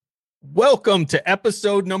Welcome to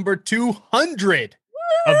episode number 200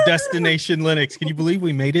 of Destination Linux. Can you believe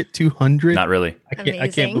we made it 200? Not really. I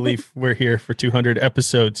can't believe we're here for 200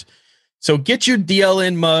 episodes. So get your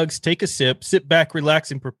DLN mugs, take a sip, sit back, relax,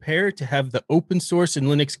 and prepare to have the open source and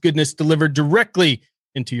Linux goodness delivered directly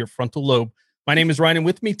into your frontal lobe. My name is Ryan, and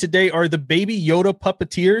with me today are the Baby Yoda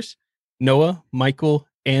puppeteers, Noah, Michael,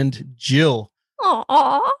 and Jill.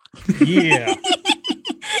 Aww. Yeah.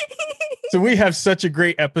 So we have such a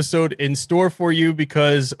great episode in store for you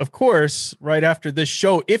because, of course, right after this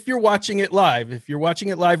show, if you're watching it live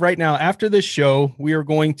right now, after this show, we are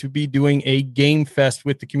going to be doing a game fest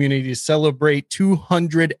with the community to celebrate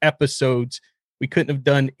 200 episodes. We couldn't have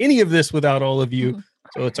done any of this without all of you.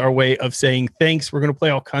 So it's our way of saying thanks. We're going to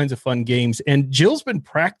play all kinds of fun games. And Jill's been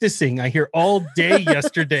practicing, I hear, all day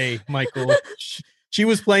yesterday, Michael. She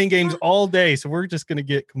was playing games all day. So we're just going to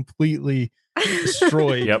get completely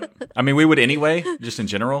destroyed. Yep. I mean, we would anyway, just in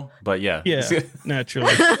general, but yeah. Yeah,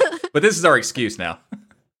 naturally. But this is our excuse now.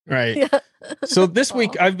 Right. Yeah. So this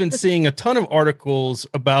week I've been seeing a ton of articles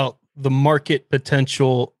about the market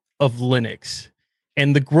potential of Linux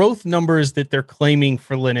and the growth numbers that they're claiming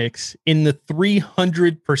for Linux in the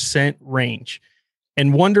 300% range,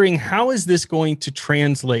 and wondering how is this going to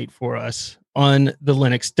translate for us on the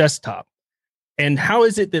Linux desktop? And how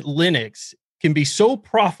is it that Linux can be so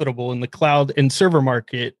profitable in the cloud and server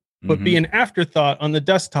market, but be an afterthought on the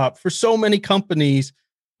desktop for so many companies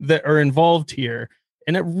that are involved here?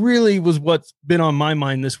 And it really was what's been on my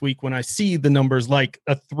mind this week when I see the numbers like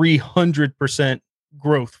a 300%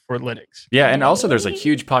 growth for Linux. Yeah, and also there's a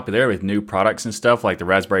huge popularity with new products and stuff like the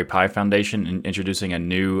Raspberry Pi Foundation and introducing a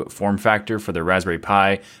new form factor for the Raspberry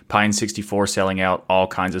Pi, Pine 64 selling out all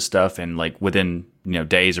kinds of stuff and like within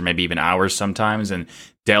days or maybe even hours sometimes, and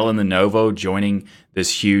Dell and Lenovo joining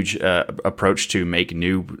this huge approach to make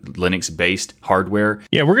new Linux-based hardware.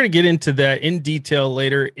 Yeah, we're going to get into that in detail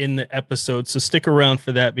later in the episode, so stick around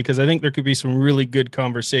for that because I think there could be some really good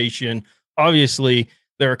conversation. Obviously,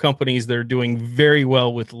 there are companies that are doing very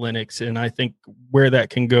well with Linux, and I think where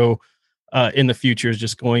that can go in the future is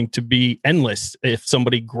just going to be endless if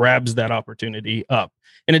somebody grabs that opportunity up.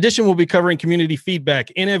 In addition, we'll be covering community feedback,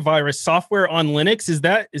 antivirus software on Linux. Is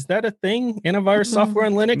that a thing? Antivirus software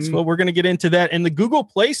on Linux? Well, we're going to get into that. And the Google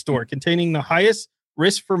Play Store containing the highest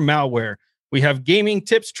risk for malware. We have gaming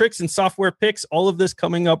tips, tricks, and software picks. All of this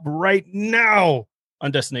coming up right now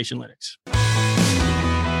on Destination Linux.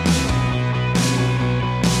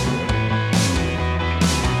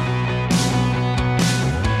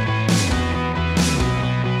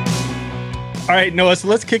 All right, Noah, so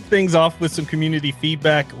let's kick things off with some community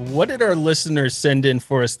feedback. What did our listeners send in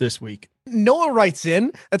for us this week? Noah writes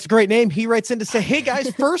in. That's a great name. He writes in to say, hey guys,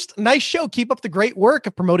 first, nice show. Keep up the great work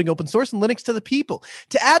of promoting open source and Linux to the people.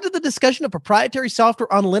 To add to the discussion of proprietary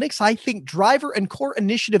software on Linux, I think driver and core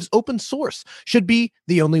initiatives open source should be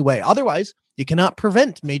the only way. Otherwise, you cannot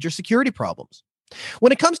prevent major security problems.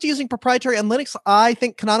 When it comes to using proprietary on Linux, I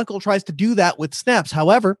think Canonical tries to do that with snaps.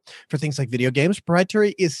 However, for things like video games,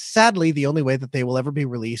 proprietary is sadly the only way that they will ever be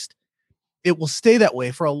released. It will stay that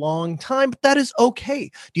way for a long time, but that is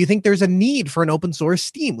okay. Do you think there's a need for an open source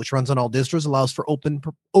Steam, which runs on all distros, allows for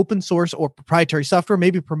open source or proprietary software,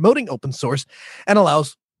 maybe promoting open source, and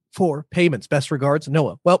allows for payments? Best regards,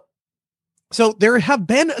 Noah. Well, so there have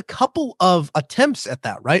been a couple of attempts at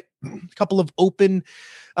that, right? A couple of open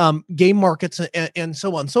game markets and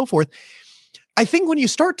so on and so forth. I think when you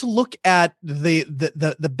start to look at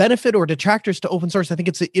the benefit or detractors to open source, I think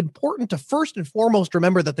it's important to first and foremost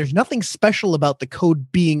remember that there's nothing special about the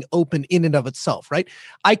code being open in and of itself, right?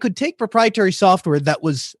 I could take proprietary software that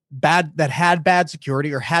was bad, that had bad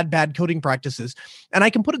security or had bad coding practices, and I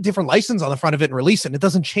can put a different license on the front of it and release it. And it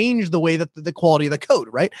doesn't change the way that the quality of the code,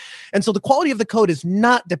 right? And so the quality of the code is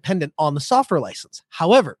not dependent on the software license.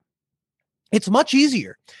 However, it's much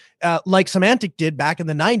easier, like Symantec did back in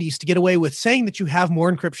the 90s, to get away with saying that you have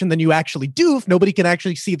more encryption than you actually do if nobody can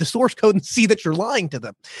actually see the source code and see that you're lying to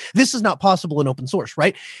them. This is not possible in open source,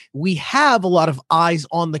 right? We have a lot of eyes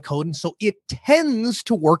on the code, and so it tends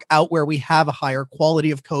to work out where we have a higher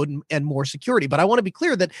quality of code and more security. But I want to be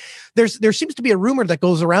clear that there seems to be a rumor that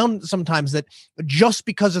goes around sometimes that just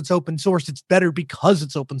because it's open source, it's better because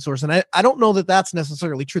it's open source. And I don't know that that's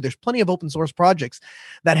necessarily true. There's plenty of open source projects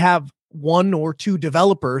that have one or two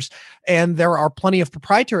developers, and there are plenty of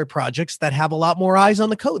proprietary projects that have a lot more eyes on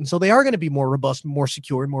the code. And so they are going to be more robust, more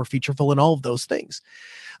secure, and more featureful, and all of those things.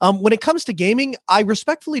 When it comes to gaming, I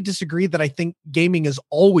respectfully disagree that I think gaming is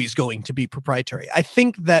always going to be proprietary. I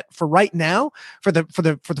think that for right now, for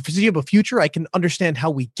the foreseeable future, I can understand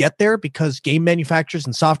how we get there because game manufacturers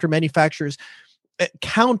and software manufacturers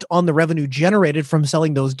count on the revenue generated from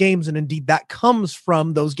selling those games. And indeed, that comes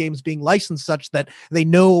from those games being licensed such that they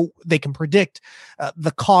know they can predict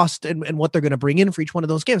the cost and what they're going to bring in for each one of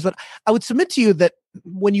those games. But I would submit to you that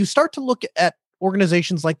when you start to look at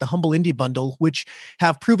organizations like the Humble Indie Bundle, which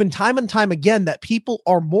have proven time and time again that people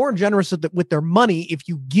are more generous with their money if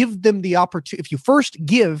you give them the opportunity, if you first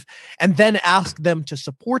give and then ask them to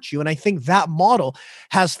support you. And I think that model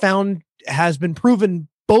has been proven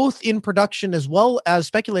both in production as well as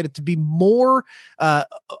speculated to be more a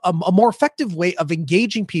more effective way of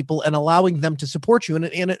engaging people and allowing them to support you. And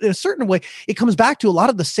in a certain way, it comes back to a lot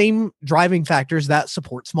of the same driving factors that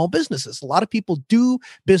support small businesses. A lot of people do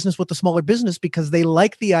business with the smaller business because they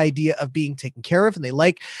like the idea of being taken care of, and they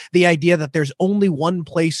like the idea that there's only one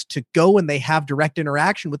place to go and they have direct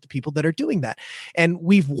interaction with the people that are doing that. And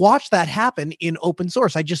we've watched that happen in open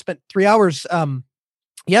source. I just spent 3 hours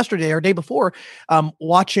yesterday or day before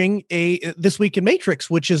watching This Week in Matrix,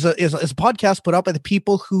 which is a podcast put out by the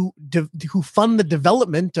people who fund the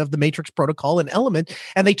development of the Matrix protocol and Element,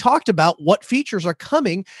 and they talked about what features are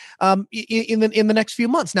coming in the next few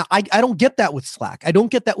months. Now, I don't get that with Slack. I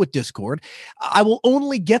don't get that with Discord. I will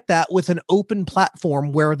only get that with an open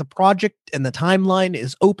platform where the project and the timeline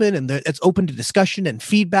is open, and it's open to discussion and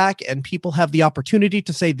feedback, and people have the opportunity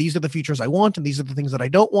to say, these are the features I want and these are the things that I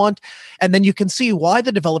don't want. And then you can see why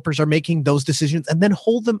the developers are making those decisions and then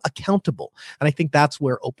hold them accountable. And I think that's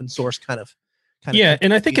where open source kind of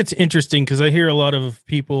and I think it's interesting because I hear a lot of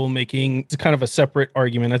people making kind of a separate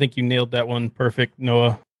argument. I think you nailed that one perfect,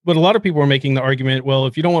 Noah. But a lot of people are making the argument, well,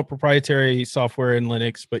 if you don't want proprietary software in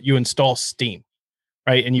Linux, but you install Steam,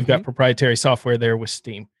 right? And you've got proprietary software there with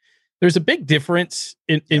Steam. There's a big difference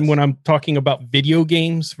in when I'm talking about video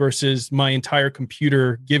games versus my entire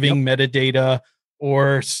computer giving metadata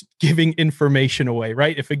or giving information away,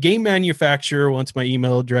 right? If a game manufacturer wants my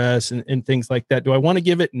email address and things like that, do I want to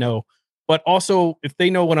give it? No. But also, if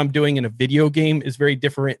they know what I'm doing in a video game is very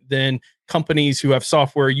different than companies who have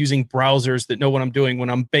software using browsers that know what I'm doing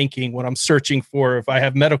when I'm banking, what I'm searching for, if I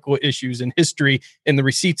have medical issues and history and the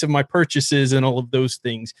receipts of my purchases and all of those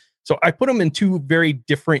things. So I put them in two very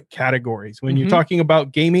different categories. When you're talking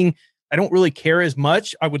about gaming, I don't really care as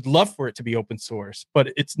much. I would love for it to be open source,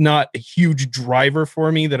 but it's not a huge driver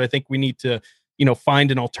for me that I think we need to,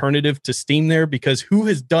 find an alternative to Steam there, because who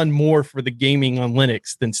has done more for the gaming on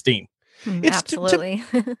Linux than Steam? Absolutely.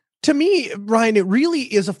 To me, Ryan, it really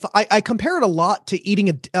is I compare it a lot to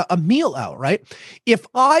eating a meal out, right? If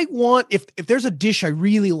there's a dish I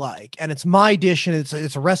really like and it's my dish and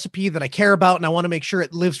it's a recipe that I care about and I want to make sure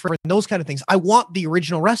it lives forever and those kind of things, I want the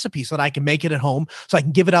original recipe so that I can make it at home, so I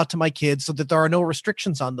can give it out to my kids, so that there are no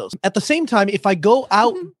restrictions on those. At the same time, if I go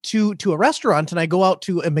out to a restaurant and I go out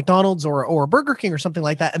to a McDonald's or a Burger King or something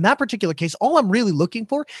like that, in that particular case, all I'm really looking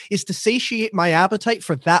for is to satiate my appetite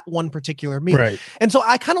for that one particular meal. Right. And so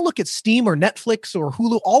I kind of look at Steam or Netflix or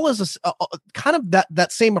Hulu all as a kind of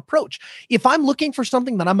that same approach. If I'm looking for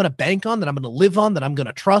something that I'm going to bank on, that I'm going to live on, that I'm going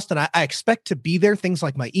to trust, and I expect to be there, things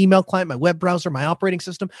like my email client, my web browser, my operating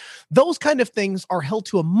system, those kind of things are held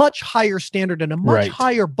to a much higher standard and a much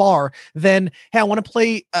higher bar than, hey, I want to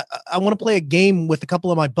play a game with a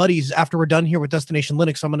couple of my buddies after we're done here with Destination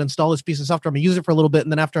Linux. So I'm going to install this piece of software, I'm going to use it for a little bit,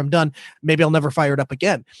 and then after I'm done, maybe I'll never fire it up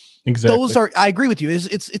again. Exactly. I agree with you.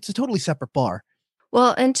 It's a totally separate bar.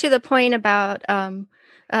 Well, and to the point about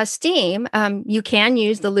Steam, you can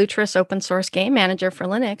use the Lutris open source game manager for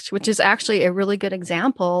Linux, which is actually a really good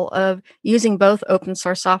example of using both open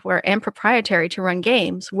source software and proprietary to run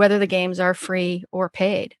games, whether the games are free or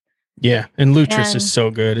paid. Yeah, and Lutris is so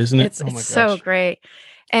good, isn't it? It's so great.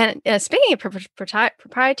 And speaking of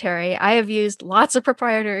proprietary, I have used lots of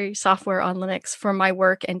proprietary software on Linux for my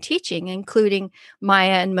work and teaching, including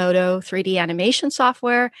Maya and Modo 3D animation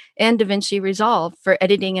software and DaVinci Resolve for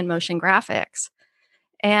editing and motion graphics.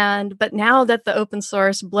 But now that the open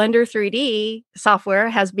source Blender 3D software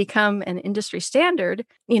has become an industry standard,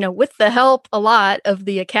 with the help a lot of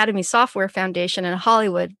the Academy Software Foundation in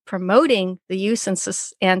Hollywood promoting the use and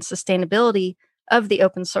sustainability of the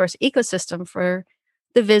open source ecosystem for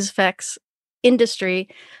the VisFX industry,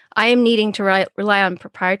 I am needing to rely on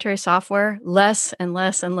proprietary software less and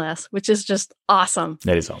less and less, which is just awesome.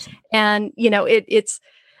 That is awesome. And it's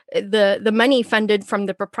the money funded from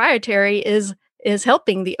the proprietary is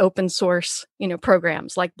helping the open source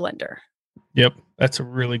programs like Blender. Yep, that's a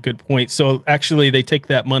really good point. So actually, they take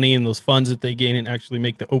that money and those funds that they gain and actually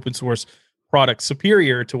make the open source product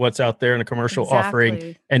superior to what's out there in a commercial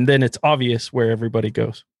offering, and then it's obvious where everybody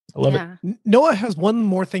goes. I love it. Noah has one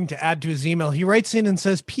more thing to add to his email. He writes in and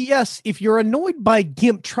says, P.S. If you're annoyed by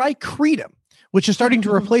GIMP, try Creatum. which is starting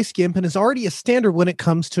to replace GIMP and is already a standard when it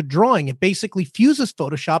comes to drawing. It basically fuses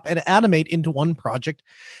Photoshop and Animate into one project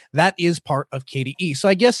that is part of KDE. So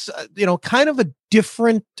I guess, kind of a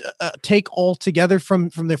different take altogether from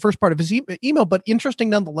the first part of his email, but interesting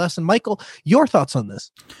nonetheless. And Michael, your thoughts on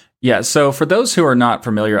this? Yeah, so for those who are not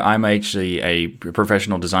familiar, I'm actually a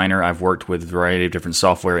professional designer. I've worked with a variety of different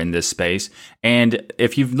software in this space. And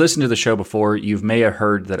if you've listened to the show before, you may have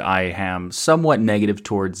heard that I am somewhat negative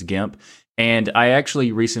towards GIMP. And I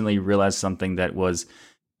actually recently realized something that was,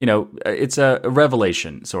 it's a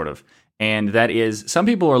revelation, sort of. And that is, some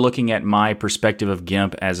people are looking at my perspective of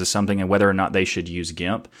GIMP as something and whether or not they should use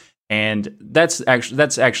GIMP. And that's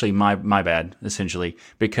actually my bad, essentially,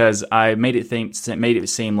 because I made it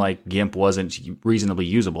seem like GIMP wasn't reasonably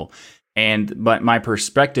usable. But my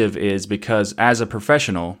perspective is because as a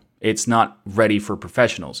professional, it's not ready for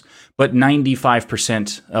professionals. But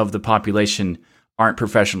 95% of the population aren't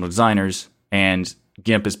professional designers, and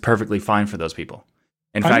GIMP is perfectly fine for those people.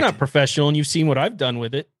 In fact, I'm not professional, and you've seen what I've done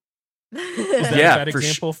with it. Is that a bad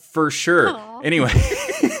example? For sure. Aww. Anyway.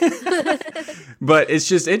 But it's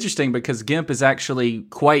just interesting because GIMP is actually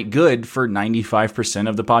quite good for 95%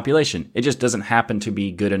 of the population. It just doesn't happen to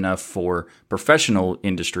be good enough for professional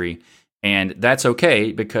industry. And that's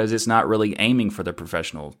okay because it's not really aiming for the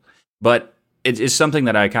professional. But it's something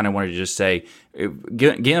that I kind of wanted to just say.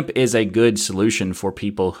 GIMP is a good solution for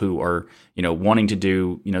people who are, wanting to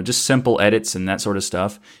do, just simple edits and that sort of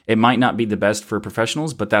stuff. It might not be the best for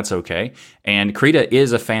professionals, but that's okay. And Krita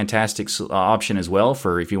is a fantastic option as well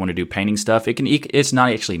for if you want to do painting stuff. It's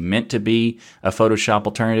not actually meant to be a Photoshop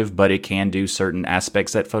alternative, but it can do certain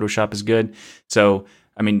aspects that Photoshop is good. So,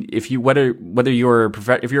 I mean, if you're a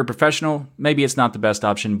professional, maybe it's not the best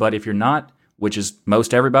option, but if you're not, which is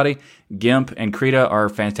most everybody, GIMP and Krita are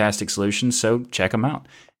fantastic solutions, so check them out.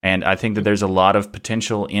 And I think that there's a lot of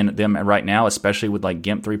potential in them right now, especially with like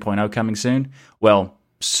GIMP 3.0 coming soon. Well,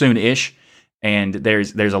 soon-ish. And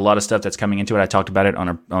there's a lot of stuff that's coming into it. I talked about it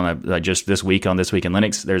on just this week on This Week in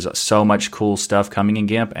Linux. There's so much cool stuff coming in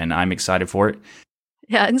GIMP, and I'm excited for it.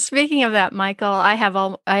 Yeah, and speaking of that, Michael, I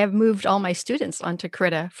have moved all my students onto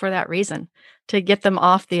Krita for that reason, to get them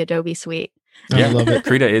off the Adobe suite. Yeah, I love it.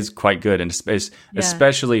 Krita is quite good, and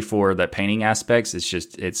especially for the painting aspects,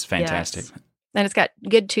 it's fantastic. Yes. And it's got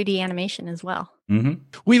good 2D animation as well. Mm-hmm.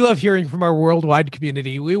 We love hearing from our worldwide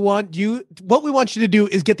community. What we want you to do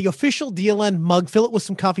is get the official DLN mug, fill it with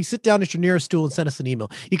some coffee, sit down at your nearest stool, and send us an email.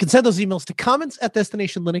 You can send those emails to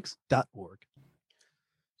comments@destinationlinux.org.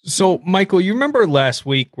 So, Michael, you remember last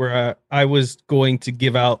week where I was going to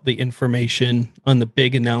give out the information on the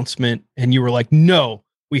big announcement, and you were like, no,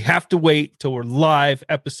 we have to wait till we're live,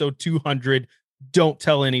 episode 200. Don't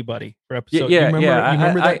tell anybody for episode. Yeah, you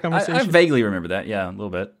remember that conversation? I vaguely remember that. Yeah, a little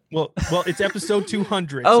bit. Well, it's episode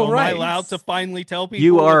 200. Oh, so right. Am I allowed to finally tell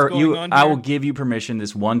people what's going on here? I will give you permission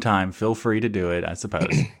this one time. Feel free to do it, I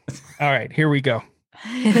suppose. All right, here we go.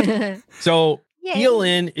 So, Yay.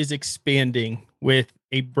 DLN is expanding with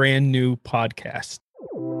a brand new podcast.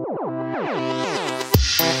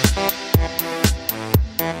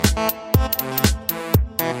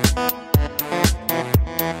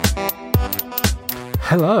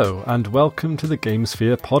 Hello and welcome to the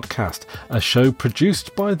GameSphere podcast, a show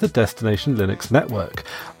produced by the Destination Linux Network.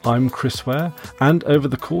 I'm Chris Ware, and over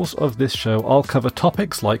the course of this show I'll cover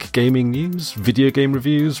topics like gaming news, video game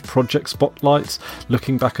reviews, project spotlights,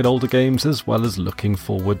 looking back at older games as well as looking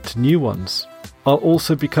forward to new ones. I'll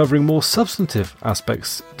also be covering more substantive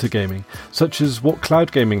aspects to gaming, such as what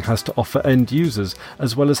cloud gaming has to offer end users,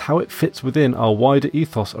 as well as how it fits within our wider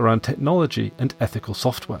ethos around technology and ethical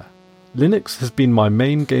software. Linux has been my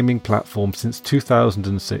main gaming platform since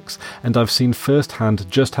 2006, and I've seen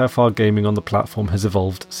firsthand just how far gaming on the platform has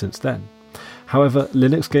evolved since then. However,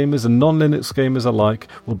 Linux gamers and non-Linux gamers alike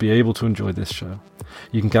will be able to enjoy this show.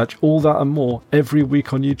 You can catch all that and more every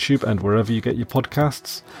week on YouTube and wherever you get your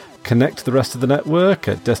podcasts. Connect to the rest of the network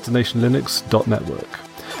at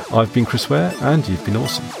destinationlinux.network. I've been Chris Ware, and you've been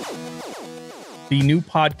awesome. The new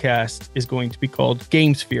podcast is going to be called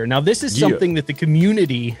GameSphere. Now, this is something that the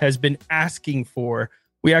community has been asking for.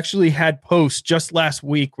 We actually had posts just last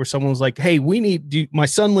week where someone was like, hey, my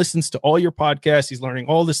son listens to all your podcasts. He's learning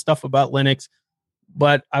all this stuff about Linux,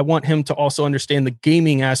 but I want him to also understand the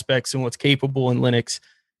gaming aspects and what's capable in Linux.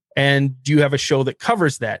 And do you have a show that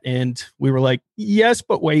covers that? And we were like, yes,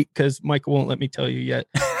 but wait, because Michael won't let me tell you yet.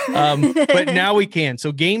 But now we can.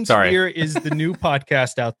 So GameSphere is the new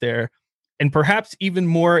podcast out there. And perhaps even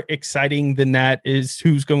more exciting than that is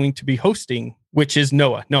who's going to be hosting, which is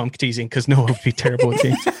Noah. No, I'm teasing because Noah would be terrible at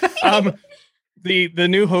games. The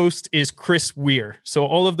new host is Chris Weir. So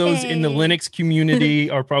all of those in the Linux community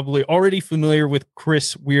are probably already familiar with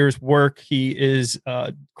Chris Weir's work. He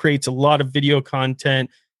creates a lot of video content,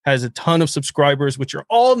 has a ton of subscribers, which are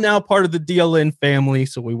all now part of the DLN family.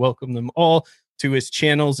 So we welcome them all to his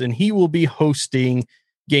channels, and he will be hosting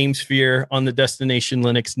GameSphere on the Destination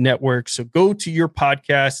Linux network. So go to your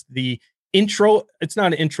podcast, the intro. It's not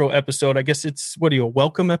an intro episode. I guess it's a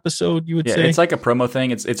welcome episode, you would say? It's like a promo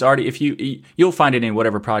thing. It's already, if you'll find it in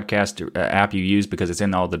whatever podcast app you use, because it's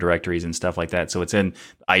in all the directories and stuff like that. So it's in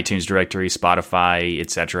iTunes directory, Spotify,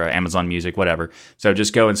 etc., Amazon Music, whatever. So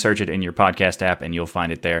just go and search it in your podcast app and you'll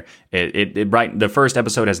find it there. The first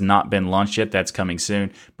episode has not been launched yet. That's coming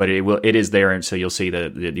soon, but it is there, and so you'll see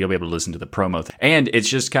you'll be able to listen to the promo thing. And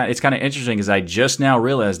it's kind of interesting, because I just now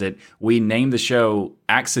realized that we named the show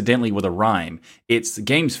accidentally with a rhyme. It's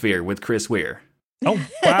GameSphere with Chris Weir. Oh,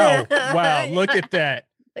 wow. Wow. Look at that.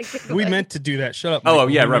 We meant to do that. Shut up. Oh,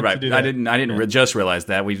 yeah, right. I didn't just realize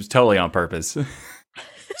that. We was totally on purpose.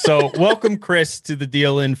 So welcome, Chris, to the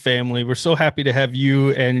DLN family. We're so happy to have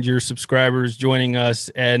you and your subscribers joining us.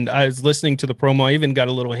 And I was listening to the promo. I even got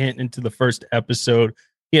a little hint into the first episode.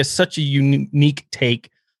 He has such a unique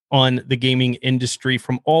take on the gaming industry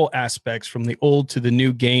from all aspects, from the old to the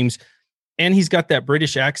new games. And he's got that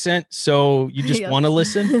British accent, so you just want to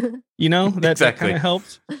listen. That exactly. Kind of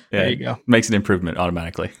helps. Yeah, there you go. Makes an improvement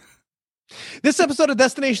automatically. This episode of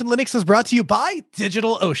Destination Linux is brought to you by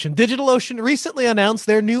DigitalOcean. DigitalOcean recently announced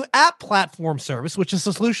their new app platform service, which is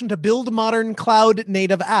a solution to build modern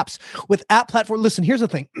cloud-native apps. With app platform, listen, here's the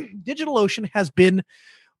thing. DigitalOcean has been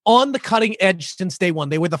on the cutting edge since day one.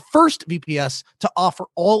 They were the first VPS to offer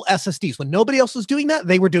all SSDs. When nobody else was doing that,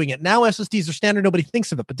 they were doing it. Now SSDs are standard. Nobody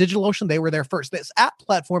thinks of it, but DigitalOcean, they were there first. This app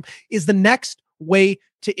platform is the next way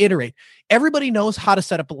to iterate. Everybody knows how to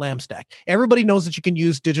set up a LAMP stack. Everybody knows that you can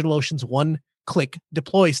use DigitalOcean's one-click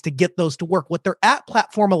deploys to get those to work. What their app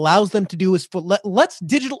platform allows them to do is let's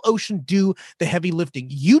DigitalOcean do the heavy lifting.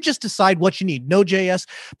 You just decide what you need. Node.js,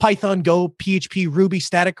 Python, Go, PHP, Ruby,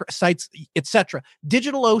 static sites, etc.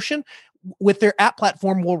 DigitalOcean, with their app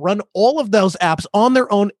platform, will run all of those apps on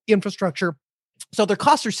their own infrastructure, so their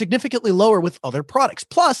costs are significantly lower with other products.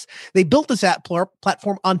 Plus, they built this app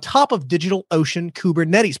platform on top of DigitalOcean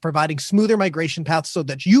Kubernetes, providing smoother migration paths so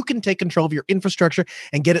that you can take control of your infrastructure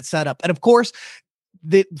and get it set up. And of course,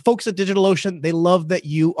 the folks at DigitalOcean, they love that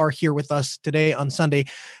you are here with us today on Sunday,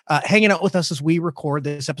 hanging out with us as we record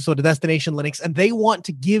this episode of Destination Linux, and they want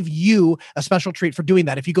to give you a special treat for doing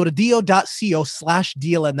that. If you go to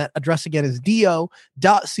do.co/DLN, that address again is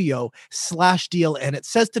do.co/DLN. It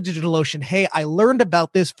says to DigitalOcean, hey, I learned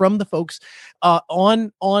about this from the folks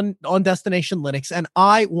on Destination Linux, and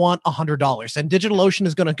I want $100. And DigitalOcean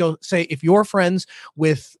is going to go say, if you're friends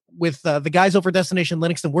with the guys over Destination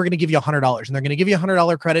Linux, then we're going to give you $100, and they're going to give you $100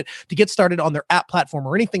 credit to get started on their app platform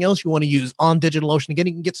or anything else you want to use on DigitalOcean. Again,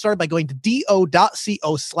 you can get started by going to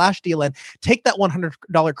do.co/DLN, take that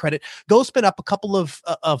 $100 credit, go spin up a couple of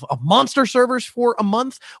monster servers for a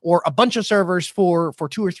month or a bunch of servers for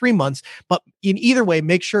 2 or 3 months. But in either way,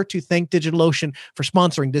 make sure to thank DigitalOcean for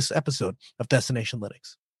sponsoring this episode of Destination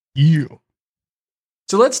Linux.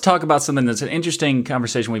 So let's talk about something that's an interesting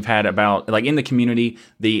conversation we've had about, like, in the community,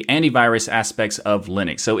 the antivirus aspects of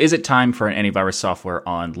Linux. So is it time for an antivirus software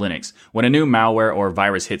on Linux? When a new malware or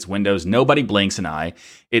virus hits Windows, nobody blinks an eye.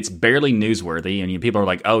 It's barely newsworthy, and people are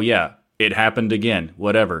like, oh yeah, it happened again,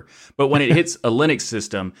 whatever. But when it hits a Linux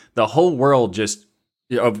system, the whole world just,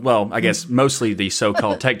 well, I guess mostly the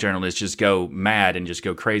so-called tech journalists just go mad and just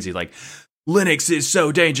go crazy, like, Linux is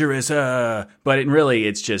so dangerous, but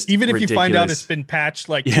it's just even if ridiculous. You find out it's been patched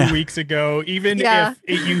like 2 weeks ago, even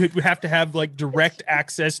if you have to have like direct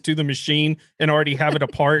access to the machine and already have it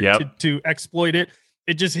apart to exploit it,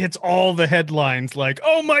 it just hits all the headlines like,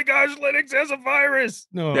 oh my gosh, Linux has a virus.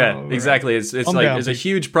 No, exactly. It's like there's a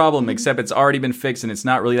huge problem, except it's already been fixed and it's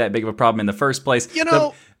not really that big of a problem in the first place.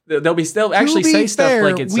 They'll actually say stuff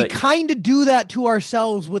like it's we kind of do that to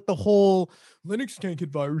ourselves with the whole Linux can't get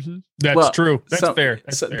viruses. That's true. That's fair.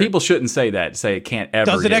 Fair. People shouldn't say that. Say it can't ever.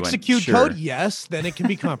 Does it execute code? Yes. Then it can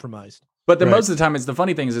be compromised. But most of the time, it's the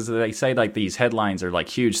funny thing is that they say like these headlines are like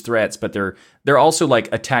huge threats, but they're also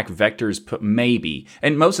like attack vectors, maybe.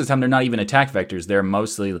 And most of the time, they're not even attack vectors. They're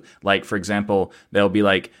mostly like, for example, they'll be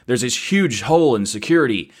like, there's this huge hole in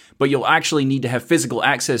security, but you'll actually need to have physical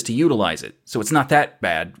access to utilize it. So it's not that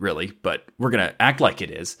bad, really. But we're gonna act like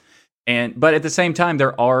it is. But at the same time,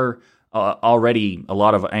 there are already a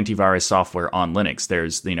lot of antivirus software on Linux.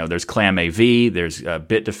 There's ClamAV, there's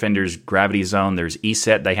Bitdefender's Gravity Zone, there's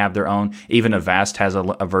ESET. They have their own. Even Avast has a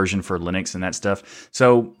version for Linux and that stuff.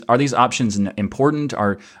 So are these options important?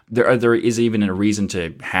 There is even a reason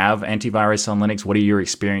to have antivirus on Linux? What are your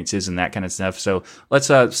experiences and that kind of stuff? So let's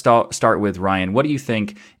start with Ryan. What do you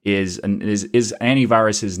think is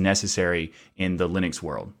antiviruses necessary in the Linux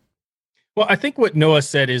world? Well, I think what Noah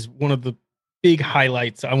said is one of the big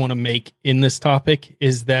highlights I want to make in this topic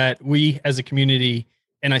is that we as a community,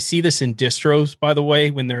 and I see this in distros, by the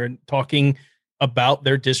way, when they're talking about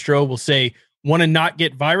their distro, will say, want to not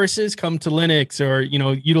get viruses, come to Linux, or,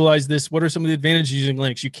 utilize this. What are some of the advantages using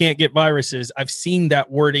Linux? You can't get viruses. I've seen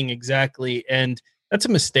that wording exactly. And that's a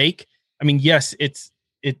mistake. I mean, yes,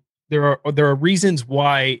 there are reasons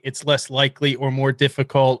why it's less likely or more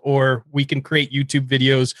difficult, or we can create YouTube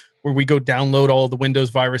videos where we go download all the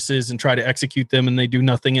Windows viruses and try to execute them and they do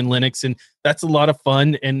nothing in Linux. And that's a lot of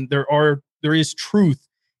fun. And there is truth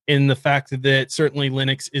in the fact that certainly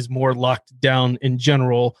Linux is more locked down in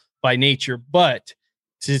general by nature, but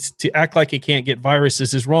to act like it can't get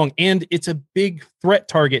viruses is wrong. And it's a big threat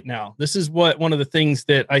target now. This is one of the things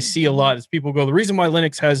that I see a lot is people go, the reason why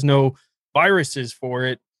Linux has no viruses for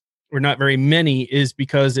it, or not very many, is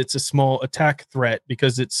because it's a small attack threat,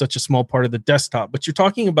 because it's such a small part of the desktop. But you're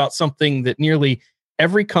talking about something that nearly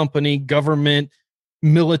every company, government,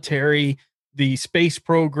 military, the space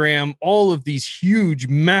program, all of these huge,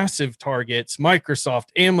 massive targets, Microsoft,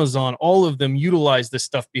 Amazon, all of them utilize this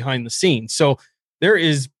stuff behind the scenes. So there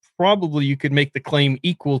is probably, you could make the claim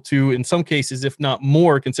equal to, in some cases, if not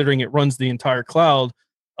more, considering it runs the entire cloud,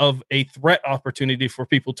 of a threat opportunity for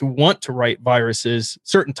people to want to write viruses,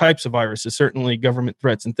 certain types of viruses, certainly government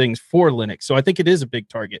threats and things for Linux. So I think it is a big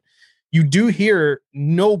target. You do hear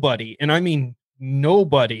nobody, and I mean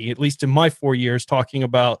nobody, at least in my 4 years, talking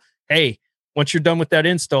about, hey, once you're done with that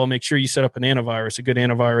install, make sure you set up an antivirus, a good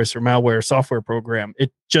antivirus or malware software program.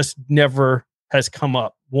 It just never has come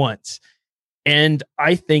up once. And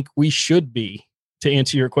I think we should be, to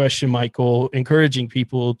answer your question, Michael, encouraging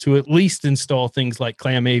people to at least install things like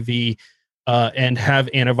ClamAV and have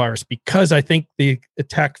antivirus, because I think the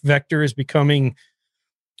attack vector is becoming,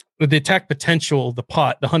 the attack potential, the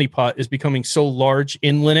honeypot is becoming so large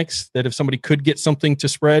in Linux that if somebody could get something to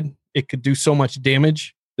spread, it could do so much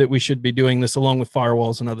damage that we should be doing this, along with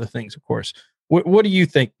firewalls and other things, of course. What do you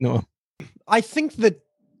think, Noah? I think that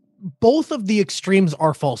both of the extremes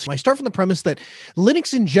are false. I start from the premise that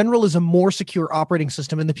Linux in general is a more secure operating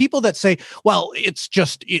system. And the people that say, well, it's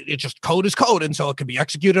just code is code, and so it can be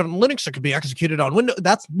executed on Linux, it could be executed on Windows.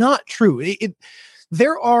 That's not true.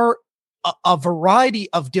 There are a variety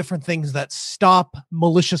of different things that stop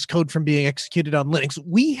malicious code from being executed on Linux.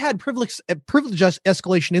 We had privilege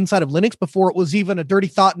escalation inside of Linux before it was even a dirty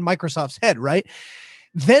thought in Microsoft's head, right?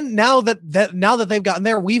 Then now that they've gotten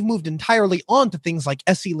there, we've moved entirely on to things like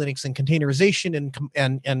SE Linux and containerization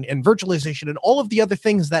and virtualization and all of the other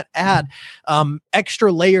things that add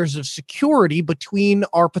extra layers of security between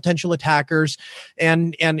our potential attackers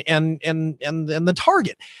and the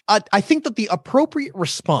target. I think that the appropriate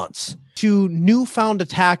response to newfound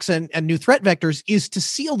attacks and new threat vectors is to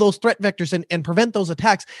seal those threat vectors and prevent those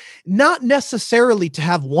attacks, not necessarily to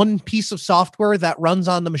have one piece of software that runs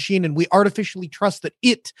on the machine and we artificially trust that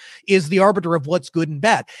it is the arbiter of what's good and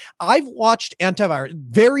bad. I've watched antivirus,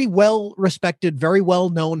 very well respected, very well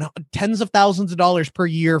known, tens of thousands of dollars per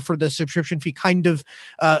year for the subscription fee kind of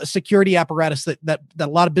security apparatus that a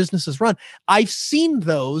lot of businesses run. I've seen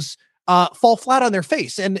those fall flat on their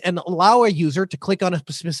face and allow a user to click on a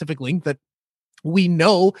specific link that we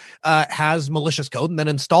know has malicious code, and then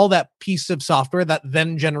install that piece of software that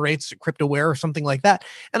then generates cryptoware or something like that.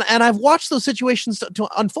 And I've watched those situations to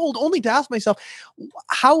unfold, only to ask myself,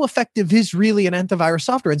 how effective is really an antivirus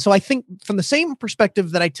software? And so I think from the same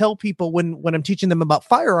perspective that I tell people when I'm teaching them about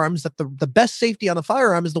firearms, that the best safety on the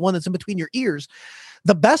firearm is the one that's in between your ears.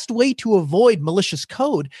 The best way to avoid malicious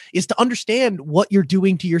code is to understand what you're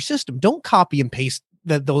doing to your system. Don't copy and paste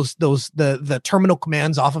the terminal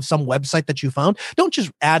commands off of some website that you found. Don't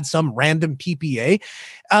just add some random PPA,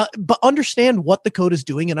 but understand what the code is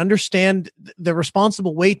doing and understand the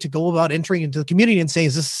responsible way to go about entering into the community and saying,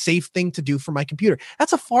 is this a safe thing to do for my computer?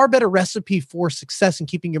 That's a far better recipe for success in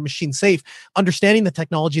keeping your machine safe, understanding the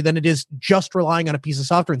technology, than it is just relying on a piece of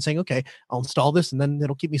software and saying, okay, I'll install this and then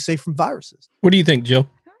it'll keep me safe from viruses. What do you think, Jill?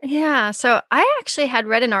 Yeah, so I actually had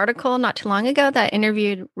read an article not too long ago that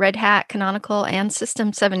interviewed Red Hat, Canonical, and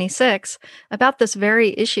System 76 about this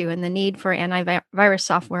very issue and the need for antivirus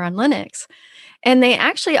software on Linux. And they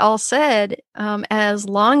actually all said, as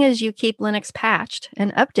long as you keep Linux patched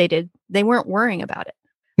and updated, they weren't worrying about it.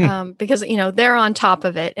 because they're on top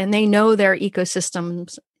of it and they know their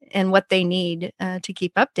ecosystems and what they need to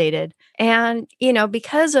keep updated. And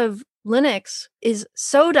because of Linux is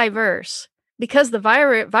so diverse, because the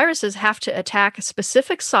viruses have to attack a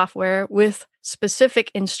specific software with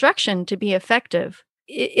specific instruction to be effective,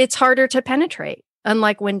 it's harder to penetrate,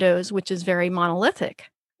 unlike Windows, which is very monolithic.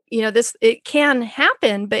 It can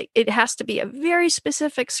happen, but it has to be a very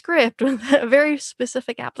specific script with a very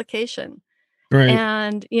specific application. Right.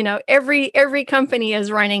 And, every company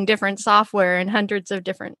is running different software and hundreds of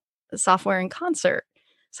different software in concert.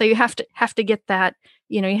 So you have to get that,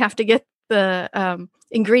 you have to get the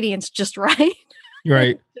ingredients just right.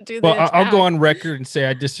 Right. to do Well, I'll go on record and say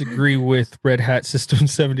I disagree with Red Hat System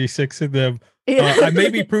 76 of them. I may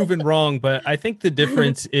be proven wrong, but I think the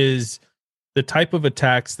difference is the type of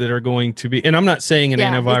attacks that are going to be, and I'm not saying an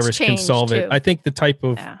antivirus can solve it. I think the type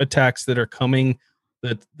of attacks that are coming,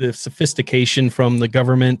 the sophistication from the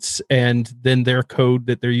governments and then their code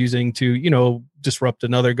that they're using to, disrupt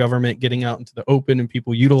another government, getting out into the open and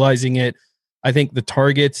people utilizing it. I think the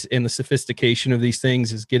targets and the sophistication of these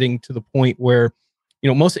things is getting to the point where,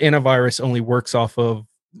 most antivirus only works off of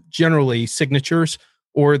generally signatures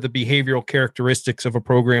or the behavioral characteristics of a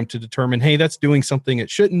program to determine, hey, that's doing something it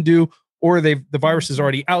shouldn't do, or the virus is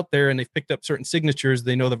already out there and they've picked up certain signatures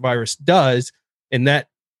they know the virus does, and that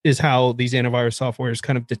is how these antivirus softwares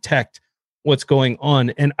kind of detect what's going on.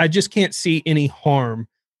 And I just can't see any harm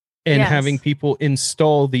in having people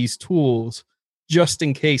install these tools just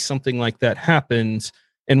in case something like that happens.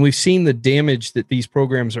 And we've seen the damage that these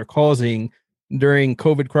programs are causing during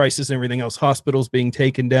COVID crisis and everything else, hospitals being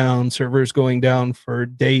taken down, servers going down for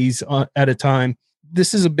days at a time.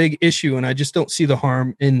 This is a big issue, and I just don't see the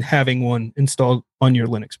harm in having one installed on your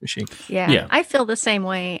Linux machine. Yeah. I feel the same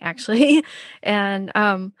way, actually. And,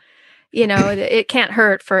 it can't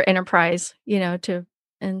hurt for enterprise, to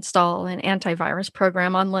install an antivirus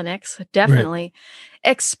program on Linux. Definitely.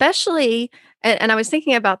 Right. Especially, and I was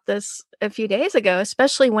thinking about this a few days ago,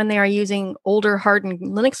 especially when they are using older hardened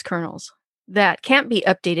Linux kernels that can't be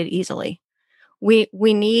updated easily. We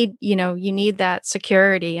need, you need that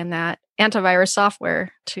security and that antivirus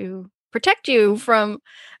software to protect you from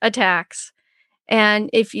attacks. And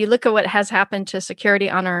if you look at what has happened to security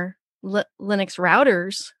on our Linux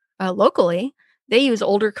routers locally, they use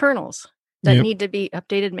older kernels that need to be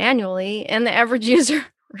updated manually. And the average user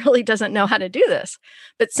really doesn't know how to do this.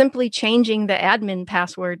 But simply changing the admin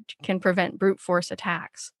password can prevent brute force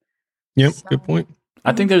attacks. Yep, good point.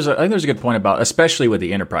 I think there's a good point about, especially with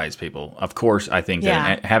the enterprise people. Of course, I think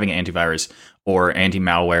that having an antivirus or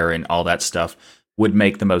anti-malware and all that stuff would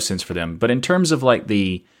make the most sense for them. But in terms of like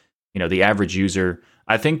the average user,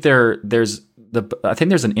 I think there's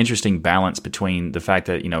an interesting balance between the fact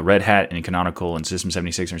that Red Hat and Canonical and System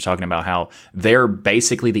 76 are talking about how they're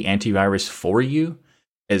basically the antivirus for you,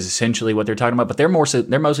 is essentially what they're talking about. But they're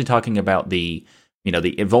mostly talking about the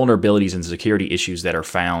vulnerabilities and security issues that are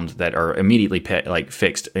found that are immediately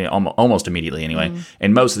fixed, almost immediately anyway. Mm.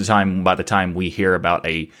 And most of the time, by the time we hear about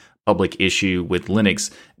a public issue with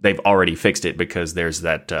Linux, they've already fixed it because there's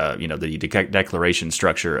that, the declaration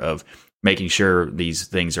structure of making sure these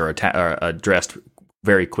things are addressed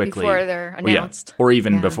very quickly before they're announced, or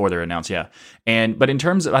even before they're announced. But in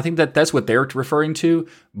terms of, I think that's what they're referring to.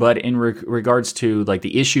 But in regards to like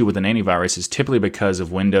the issue with an antivirus is typically because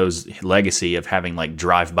of Windows legacy of having like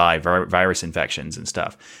drive-by virus infections and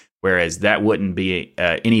stuff. Whereas that wouldn't be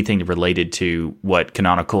anything related to what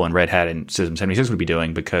Canonical and Red Hat and System 76 would be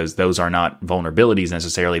doing, because those are not vulnerabilities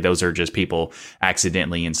necessarily. Those are just people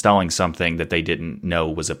accidentally installing something that they didn't know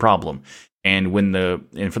was a problem. And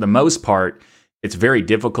for the most part, it's very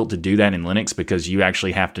difficult to do that in Linux because you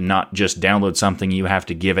actually have to not just download something, you have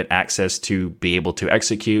to give it access to be able to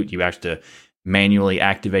execute. You have to manually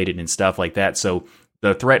activate it and stuff like that. So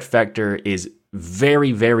the threat vector is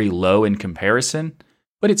very, very low in comparison,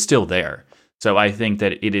 but it's still there. So I think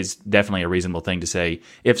that it is definitely a reasonable thing to say.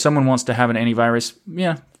 If someone wants to have an antivirus,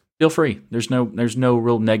 feel free. There's no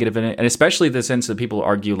real negative in it. And especially the sense that people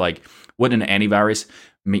argue, like, wouldn't an antivirus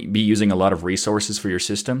be using a lot of resources for your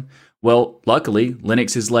system? Well, luckily,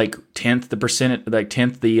 Linux is like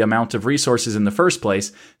 10th the amount of resources in the first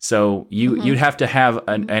place. So you'd have to have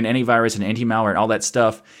an antivirus and anti-malware and all that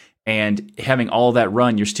stuff. And having all that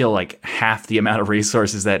run, you're still like half the amount of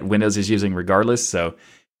resources that Windows is using regardless. So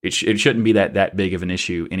it shouldn't be that big of an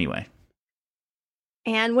issue anyway.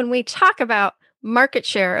 And when we talk about market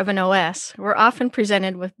share of an OS, we're often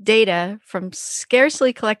presented with data from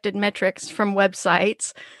scarcely collected metrics from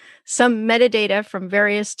websites, some metadata from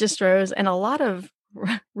various distros, and a lot of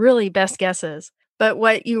really best guesses. But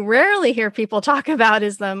what you rarely hear people talk about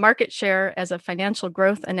is the market share as a financial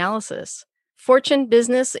growth analysis. Fortune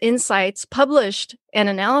Business Insights published an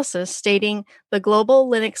analysis stating the global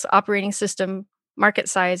Linux operating system market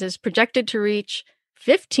size is projected to reach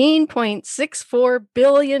 $15.64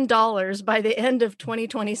 billion by the end of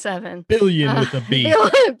 2027. Billion with a B.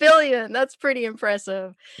 Billion. That's pretty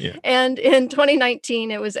impressive. Yeah. And in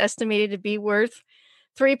 2019, it was estimated to be worth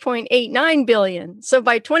 $3.89 billion. So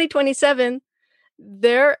by 2027,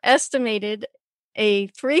 they're estimated a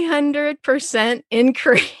 300%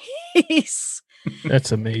 increase.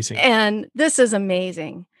 That's amazing. And this is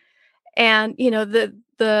amazing. And,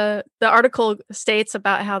 the article states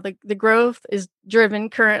about how the growth is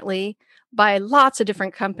driven currently by lots of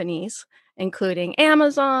different companies, including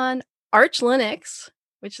Amazon, Arch Linux,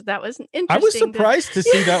 which that was interesting. I was surprised to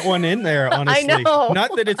see that one in there, honestly. I know.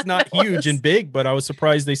 Not that it's not huge and big, but I was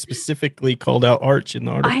surprised they specifically called out Arch in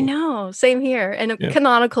the article. I know. Same here. And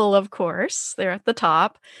Canonical, of course, they're at the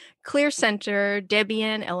top. Clear Center,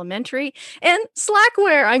 Debian, Elementary, and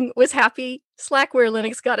Slackware. I was happy Slackware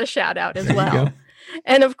Linux got a shout out as well.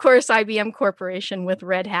 And of course, IBM Corporation with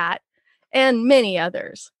Red Hat and many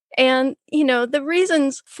others. And, the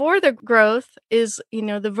reasons for the growth is,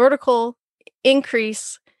 the vertical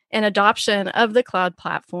increase and adoption of the cloud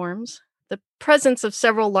platforms, the presence of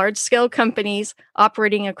several large-scale companies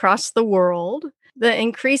operating across the world, the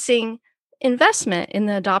increasing investment in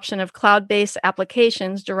the adoption of cloud-based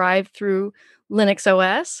applications derived through Linux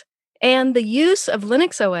OS, and the use of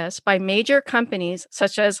Linux OS by major companies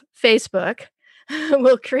such as Facebook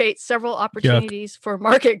will create several opportunities for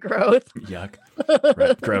market growth. Yuck.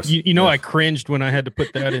 Right. Gross. I cringed when I had to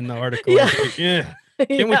put that in the article. Yeah. I was like,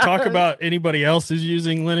 Can we talk about anybody else who's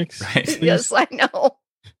using Linux? Right. Please? Yes, I know.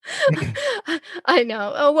 I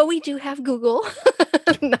know. Oh, well, we do have Google.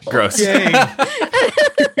 No. Gross. Yay.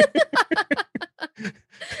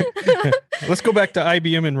 Let's go back to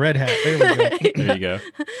IBM and Red Hat. There we go. There you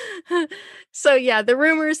go. So the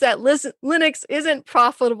rumors that Linux isn't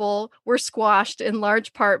profitable were squashed in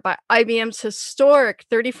large part by IBM's historic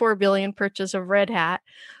 $34 billion purchase of Red Hat.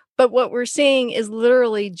 But what we're seeing is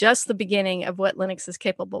literally just the beginning of what Linux is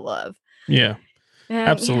capable of. Yeah, And,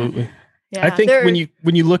 absolutely. Yeah, I think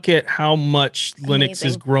when you look at how much Linux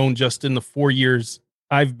has grown just in the 4 years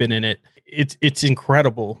I've been in it, it's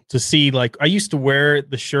incredible to see. Like, I used to wear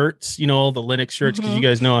the shirts, the Linux shirts, because you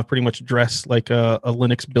guys know I pretty much dress like a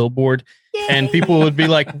Linux billboard. Yay. And people would be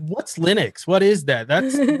like, "What's Linux? What is that?"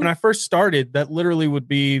 That's when I first started. That literally would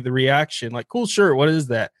be the reaction. Like, "Cool shirt. What is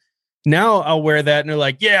that?" Now I'll wear that, and they're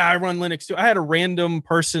like, "Yeah, I run Linux too." I had a random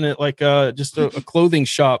person at like just a clothing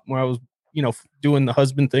shop where I was, doing the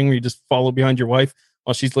husband thing where you just follow behind your wife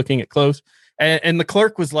while she's looking at clothes. And the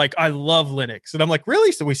clerk was like, "I love Linux." And I'm like,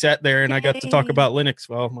 "Really?" So we sat there and I got to talk about Linux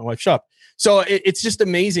while my wife shopped. So it's just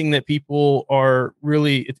amazing that people are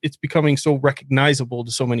really, it's becoming so recognizable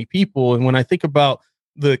to so many people. And when I think about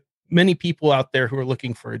the many people out there who are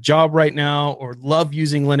looking for a job right now or love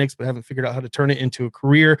using Linux but haven't figured out how to turn it into a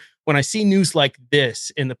career, when I see news like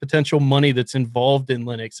this and the potential money that's involved in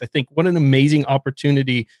Linux, I think what an amazing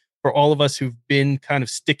opportunity for all of us who've been kind of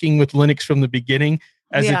sticking with Linux from the beginning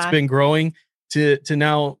as it's been growing to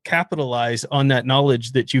now capitalize on that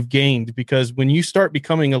knowledge that you've gained. Because when you start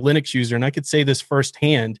becoming a Linux user, and I could say this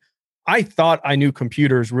firsthand, I thought I knew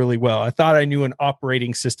computers really well. I thought I knew an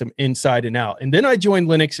operating system inside and out. And then I joined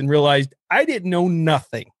Linux and realized I didn't know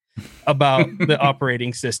nothing about the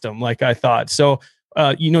operating system like I thought. So,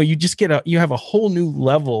 you just you have a whole new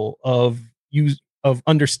level of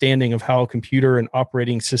understanding of how a computer and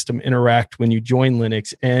operating system interact when you join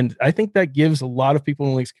Linux. And I think that gives a lot of people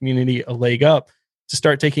in the Linux community a leg up to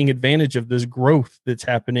start taking advantage of this growth that's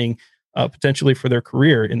happening potentially for their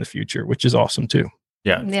career in the future, which is awesome too.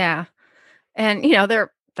 Yeah. Yeah. And,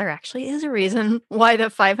 there actually is a reason why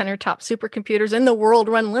the 500 top supercomputers in the world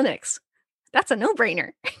run Linux. That's a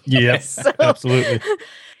no-brainer. Yes, absolutely.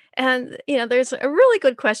 And, there's a really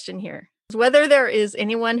good question here. Whether there is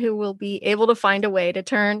anyone who will be able to find a way to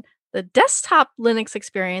turn the desktop Linux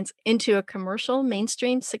experience into a commercial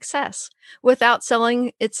mainstream success without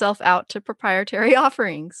selling itself out to proprietary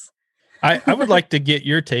offerings. I would like to get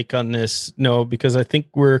your take on this, Noah, because I think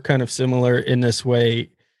we're kind of similar in this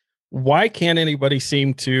way. Why can't anybody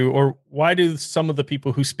seem to, or why do some of the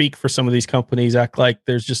people who speak for some of these companies act like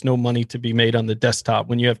there's just no money to be made on the desktop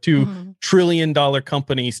when you have $2 trillion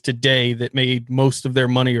companies today that made most of their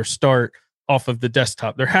money or start off of the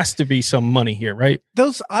desktop. There has to be some money here, right?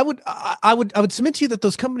 Those I would submit to you that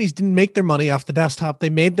those companies didn't make their money off the desktop. They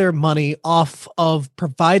made their money off of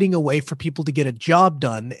providing a way for people to get a job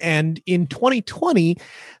done. And in 2020,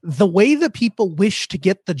 the way that people wish to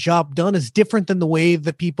get the job done is different than the way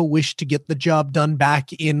that people wish to get the job done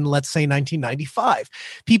back in, let's say, 1995.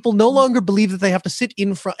 People no longer believe that they have to sit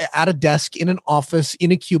in front at a desk in an office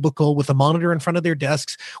in a cubicle with a monitor in front of their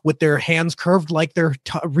desks with their hands curved like they're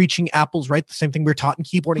reaching apples, right? The same thing we're taught in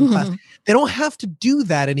keyboarding class. They don't have to do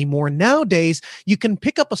that anymore. Nowadays, you can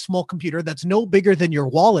pick up a small computer that's no bigger than your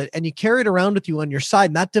wallet and you carry it around with you on your side.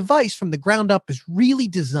 And that device from the ground up is really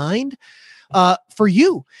designed for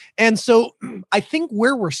you. And so I think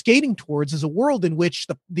where we're skating towards is a world in which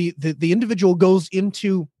the individual goes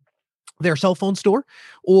into their cell phone store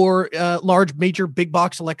or large, major, big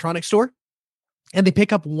box electronics store, and they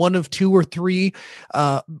pick up one of two or three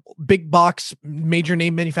big box major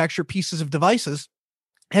name manufacturer pieces of devices.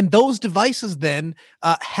 And those devices then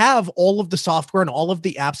have all of the software and all of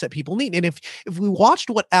the apps that people need. And if we watched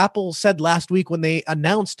what Apple said last week when they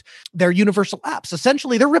announced their universal apps,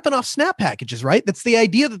 essentially they're ripping off Snap packages, right? That's the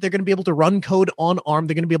idea that they're going to be able to run code on ARM.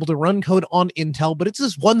 They're going to be able to run code on Intel, but it's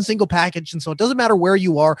this one single package. And so it doesn't matter where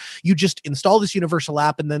you are, you just install this universal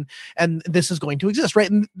app and this is going to exist, right?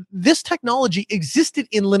 And this technology existed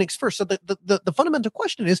in Linux first. So the fundamental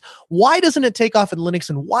question is, why doesn't it take off in Linux?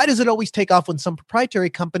 And why does it always take off when some proprietary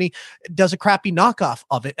company does a crappy knockoff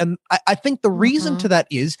of it? And I think the reason to that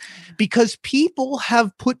is because people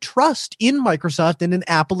have put trust in Microsoft and in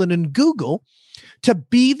Apple and in Google to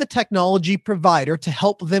be the technology provider to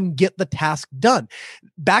help them get the task done.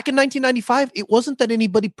 Back in 1995, it wasn't that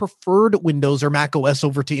anybody preferred Windows or Mac OS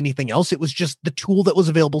over to anything else. It was just the tool that was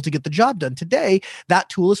available to get the job done. Today, that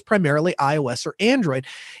tool is primarily iOS or Android.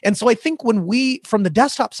 And so I think when we, from the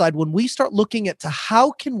desktop side, when we start looking at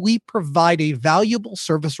how can we provide a valuable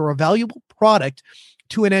service or a valuable product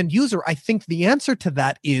to an end user, I think the answer to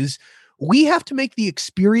that is we have to make the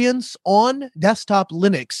experience on desktop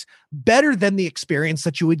Linux better than the experience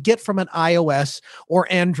that you would get from an iOS or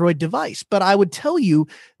Android device. But I would tell you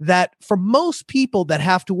that for most people that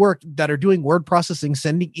have to work, that are doing word processing,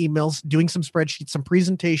 sending emails, doing some spreadsheets, some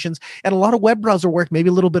presentations, and a lot of web browser work, maybe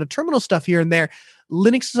a little bit of terminal stuff here and there,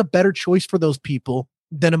 Linux is a better choice for those people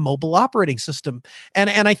than a mobile operating system.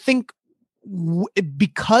 And I think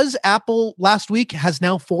because Apple last week has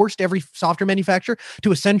now forced every software manufacturer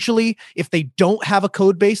to essentially, if they don't have a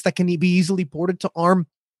code base that can be easily ported to ARM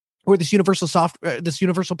or this universal software, this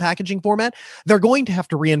universal packaging format, they're going to have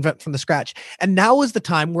to reinvent from the scratch. And now is the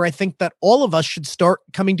time where I think that all of us should start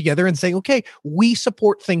coming together and saying, okay, we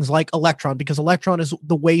support things like Electron because Electron is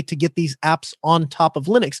the way to get these apps on top of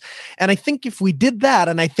Linux. And I think if we did that,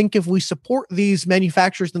 and I think if we support these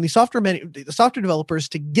manufacturers and the software developers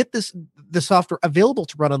to get the software available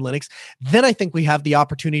to run on Linux, then I think we have the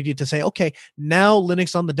opportunity to say, okay, now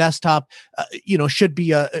Linux on the desktop, should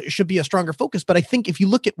be a stronger focus. But I think if you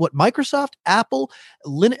look at what Microsoft, Apple,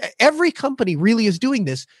 every company really is doing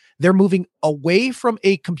this. They're moving away from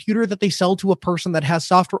a computer that they sell to a person that has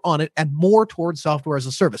software on it and more towards software as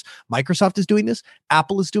a service. Microsoft is doing this.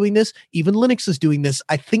 Apple is doing this. Even Linux is doing this.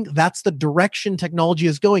 I think that's the direction technology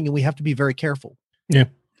is going, and we have to be very careful. Yeah,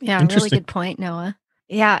 really good point, Noah.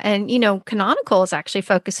 Yeah, and Canonical is actually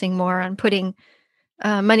focusing more on putting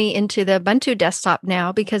money into the Ubuntu desktop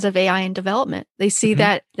now because of AI and development. They see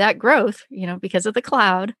that growth, because of the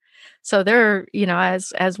cloud. So they're,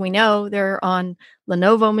 as we know, they're on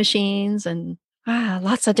Lenovo machines and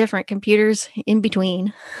lots of different computers in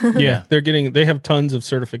between. Yeah, they have tons of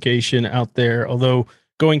certification out there, although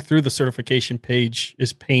going through the certification page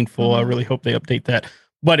is painful. I really hope they update that.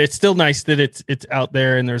 But it's still nice that it's out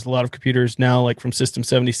there, and there's a lot of computers now, like from System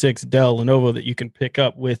 76, Dell, Lenovo, that you can pick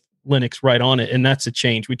up with Linux right on it, and that's a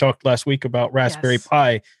change. We talked last week about Raspberry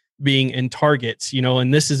Pi being in Targets,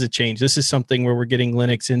 and this is a change. This is something where we're getting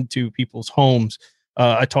Linux into people's homes.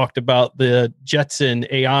 I talked about the Jetson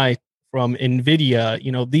AI from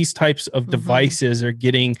NVIDIA. These types of devices are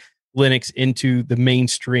getting Linux into the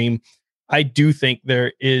mainstream. I do think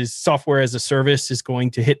there is software as a service is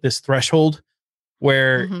going to hit this threshold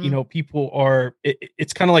where, people are,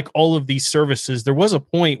 it's kind of like all of these services. There was a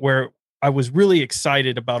point where I was really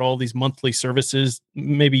excited about all these monthly services,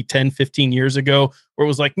 maybe 10, 15 years ago, where it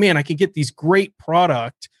was like, man, I can get these great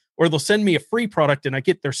product, or they'll send me a free product and I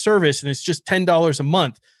get their service and it's just $10 a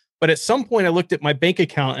month. But at some point I looked at my bank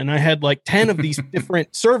account and I had like 10 of these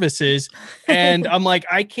different services, and I'm like,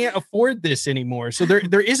 I can't afford this anymore. So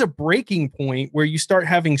there is a breaking point where you start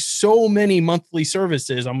having so many monthly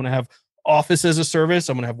services. I'm going to have Office as a service.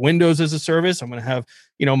 I'm going to have Windows as a service. I'm going to have,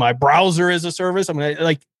 my browser as a service. I'm going to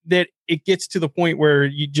like that. It gets to the point where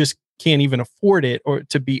you just can't even afford it or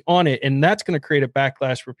to be on it. And that's going to create a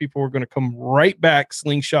backlash where people are going to come right back,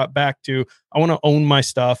 slingshot back to, I want to own my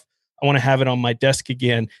stuff. I want to have it on my desk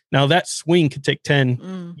again. Now that swing could take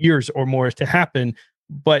 10 years or more to happen.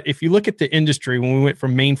 But if you look at the industry, when we went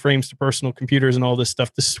from mainframes to personal computers and all this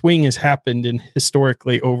stuff, the swing has happened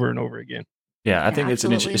historically over and over again. Yeah, I think it's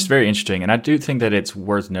very interesting, and I do think that it's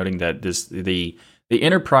worth noting that the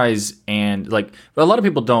enterprise and like a lot of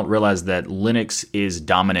people don't realize that Linux is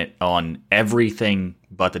dominant on everything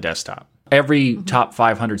but the desktop. Every top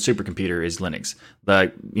 500 supercomputer is Linux.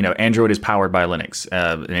 Android is powered by Linux,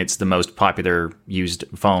 and it's the most popular used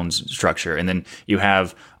phones structure. And then you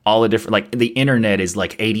have all the different, like the internet is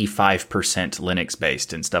like 85% Linux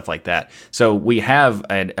based and stuff like that. So we have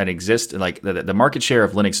the market share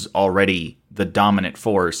of Linux is already the dominant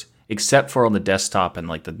force, except for on the desktop and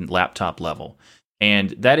like the laptop level.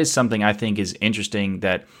 And that is something I think is interesting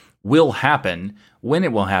that will happen. When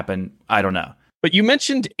it will happen, I don't know. But you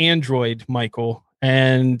mentioned Android, Michael,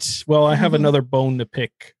 and well, I have another bone to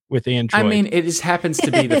pick with Android. I mean, it just happens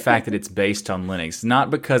to be the fact that it's based on Linux, not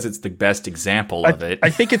because it's the best example of it. I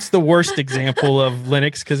think it's the worst example of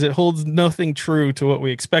Linux because it holds nothing true to what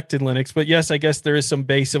we expect in Linux. But yes, I guess there is some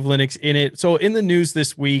base of Linux in it. So in the news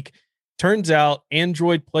this week, turns out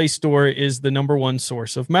Android Play Store is the #1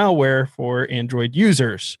 source of malware for Android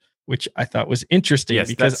users, which I thought was interesting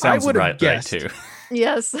because I would have guessed. Right too.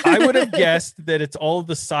 Yes. I would have guessed that it's all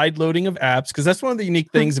the side loading of apps because that's one of the unique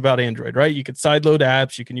things about Android, right? You could side load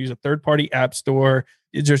apps. You can use a third-party app store.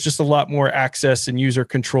 There's just a lot more access and user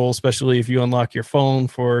control, especially if you unlock your phone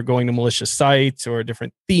for going to malicious sites or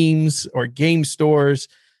different themes or game stores.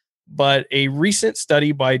 But a recent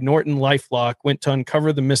study by Norton LifeLock went to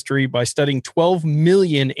uncover the mystery by studying 12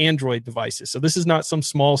 million Android devices. So this is not some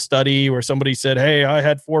small study where somebody said, hey, I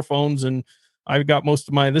had 4 phones and I've got most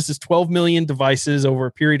of mine. This is 12 million devices over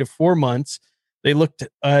a period of 4 months. They looked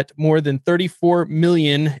at more than 34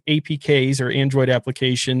 million APKs or Android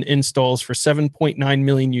application installs for 7.9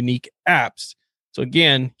 million unique apps. So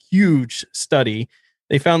again, huge study.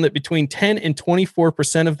 They found that between 10 and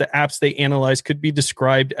 24% of the apps they analyzed could be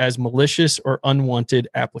described as malicious or unwanted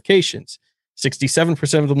applications.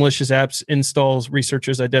 67% of the malicious apps installs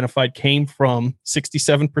researchers identified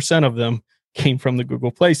 67% of them came from the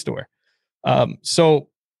Google Play Store. So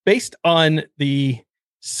based on the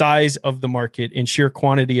size of the market and sheer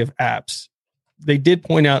quantity of apps, they did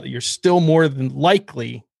point out that you're still more than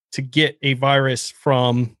likely to get a virus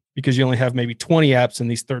from, because you only have maybe 20 apps in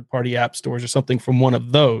these third-party app stores or something from one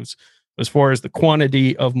of those. As far as the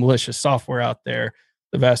quantity of malicious software out there,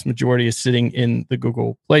 the vast majority is sitting in the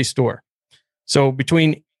Google Play Store. So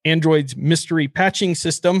between Android's mystery patching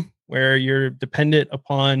system, where you're dependent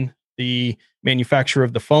upon the manufacturer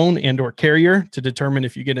of the phone and or carrier to determine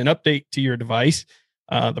if you get an update to your device,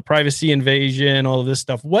 the privacy invasion, all of this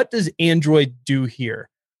stuff, what does Android do here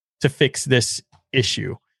to fix this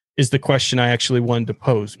issue? Is the question I actually wanted to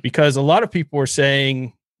pose, because a lot of people are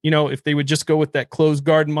saying, if they would just go with that closed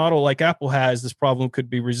garden model like Apple has, this problem could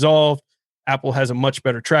be resolved. Apple has a much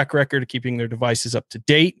better track record of keeping their devices up to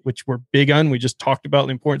date, which we're big on. We just talked about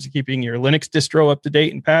the importance of keeping your Linux distro up to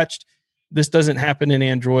date and patched. This doesn't happen in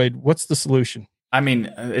Android. What's the solution? I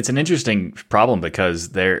mean, it's an interesting problem because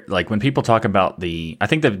they're like when people talk about I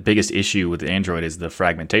think the biggest issue with Android is the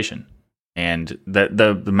fragmentation. And the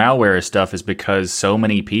malware stuff is because so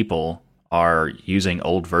many people are using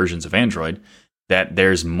old versions of Android that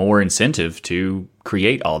there's more incentive to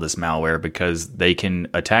create all this malware because they can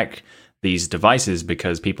attack these devices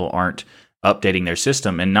because people aren't updating their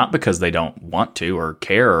system, and not because they don't want to or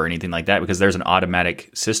care or anything like that, because there's an automatic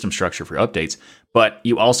system structure for updates. But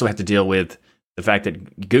you also have to deal with the fact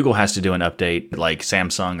that Google has to do an update like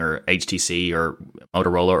Samsung or HTC or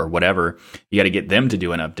Motorola or whatever. You got to get them to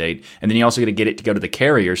do an update. And then you also got to get it to go to the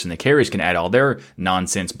carriers, and the carriers can add all their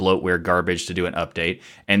nonsense, bloatware garbage to do an update.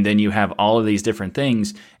 And then you have all of these different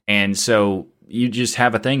things. And so you just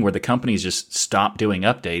have a thing where the companies just stop doing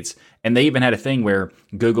updates. And they even had a thing where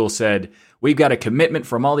Google said, we've got a commitment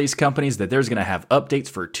from all these companies that there's going to have updates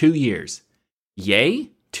for 2 years. Yay?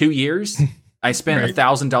 2 years? I spent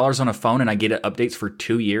 $1,000 on a phone and I get updates for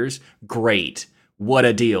 2 years. Great. What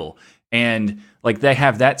a deal. And like they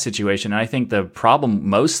have that situation. And I think the problem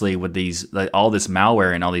mostly with all this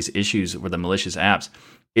malware and all these issues with the malicious apps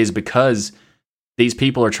is because these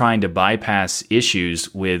people are trying to bypass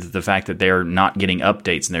issues with the fact that they're not getting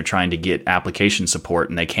updates and they're trying to get application support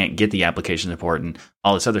and they can't get the application support and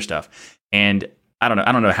all this other stuff. And I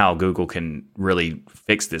don't know how Google can really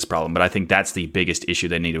fix this problem, but I think that's the biggest issue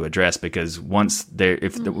they need to address, because once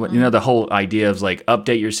the whole idea of like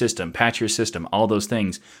update your system, patch your system, all those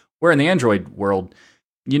things, where in the Android world,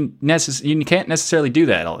 you can't necessarily do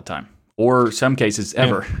that all the time, or some cases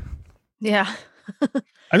ever. Yeah.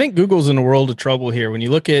 I think Google's in a world of trouble here. When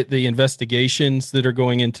you look at the investigations that are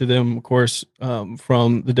going into them, of course,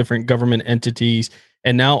 from the different government entities,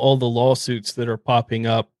 and now all the lawsuits that are popping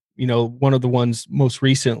up. One of the ones most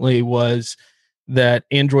recently was that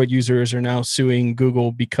Android users are now suing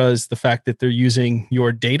Google because the fact that they're using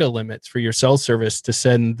your data limits for your cell service to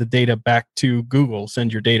send the data back to Google,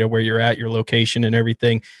 send your data where you're at, your location and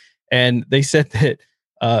everything. And they said that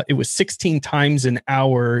it was 16 times an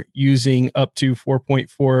hour, using up to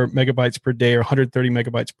 4.4 megabytes per day or 130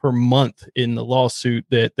 megabytes per month in the lawsuit,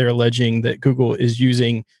 that they're alleging that Google is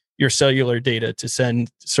using your cellular data to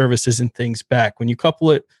send services and things back. When you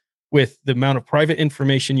couple it with the amount of private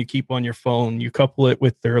information you keep on your phone, you couple it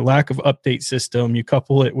with their lack of update system, you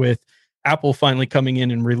couple it with Apple finally coming in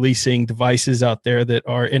and releasing devices out there that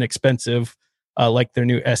are inexpensive, like their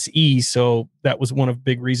new SE. So that was one of the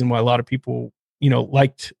big reasons why a lot of people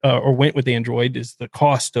liked or went with Android, is the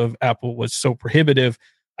cost of Apple was so prohibitive.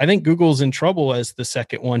 I think Google's in trouble as the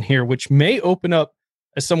second one here, which may open up,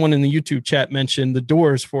 as someone in the YouTube chat mentioned, the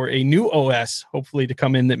doors for a new OS, hopefully to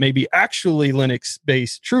come in that may be actually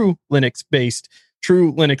Linux-based, true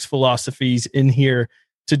Linux philosophies in here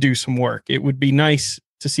to do some work. It would be nice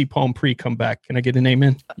to see Palm Pre come back. Can I get an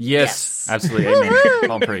amen? Yes. Absolutely. Amen.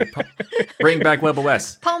 Palm Pre. Bring back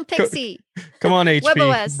WebOS. Palm Pixie. Come on, HP.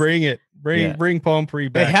 WebOS. Bring it. Bring Palm Pre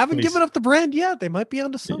back. They haven't please. given up the brand yet. They might be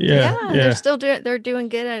onto something. Yeah. They're still they're doing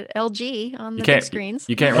good at LG on the big screens.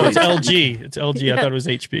 You can't Oh, really. it's LG. It's LG. Yeah. I thought it was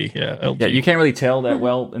HP. Yeah, LG. Yeah, you can't really tell that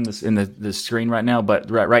well in the screen right now,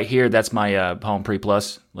 but right here, that's my Palm Pre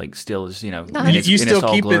Plus. Like, still is Nice. You still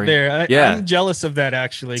keep it there. Yeah. I'm jealous of that,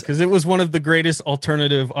 actually, because it was one of the greatest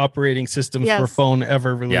alternative operating systems for phone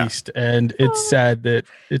ever released, and it's sad that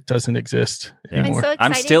it doesn't exist anymore. So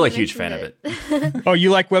I'm still a huge fan of it. Oh, you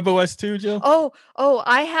like WebOS too, Jill? Oh,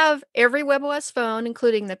 I have every WebOS phone,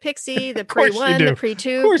 including the Pixie, the Pre course you 1, do. the Pre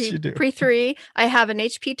 2, Of course you do. Pre 3. I have an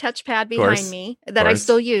HP touchpad behind me that I course.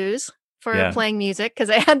 still use for playing music, because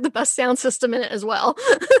I had the best sound system in it as well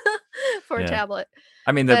for a tablet.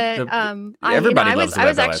 I mean, everybody loves I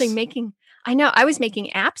was WebOS. actually making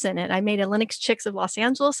apps in it. I made a Linux Chicks of Los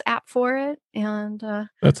Angeles app for it, and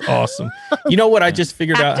That's awesome. You know what? I just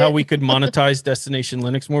figured out how Active. we could monetize Destination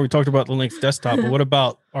Linux more. We talked about the Linux desktop, but what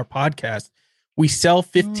about our podcast? We sell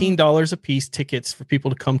 $15 a piece tickets for people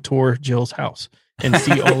to come tour Jill's house and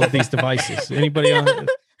see all of these devices. Anybody on?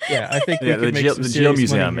 Yeah, I think we could the make Jill, some the serious Jill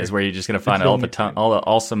Museum money is here. where you're just going to find all the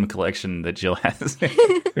awesome collection that Jill has.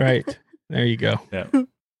 Right. There you go. Yeah.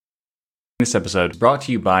 This episode brought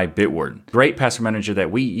to you by Bitwarden. Great password manager that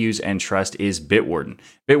we use and trust is Bitwarden.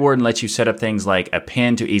 Bitwarden lets you set up things like a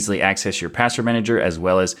PIN to easily access your password manager, as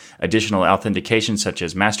well as additional authentication such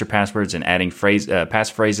as master passwords and adding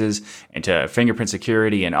passphrases into fingerprint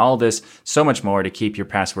security and all this, so much more to keep your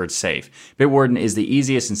passwords safe. Bitwarden is the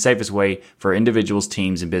easiest and safest way for individuals,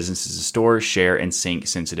 teams, and businesses to store, share, and sync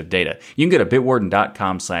sensitive data. You can go to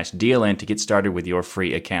bitwarden.com/DLN to get started with your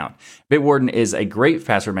free account. Bitwarden is a great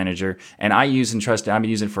password manager, and I use and trust it. I've been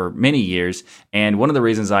using it for many years, and one of the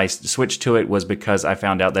reasons I switched to it was because I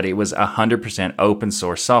found out that it was 100% open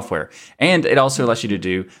source software, and it also lets you to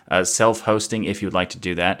do self-hosting if you'd like to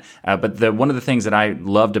do that. But one of the things that I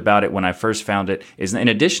loved about it when I first found it is, in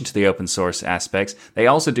addition to the open source aspects, they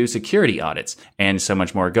also do security audits and so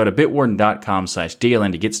much more. Go to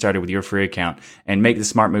bitwarden.com/DLN to get started with your free account and make the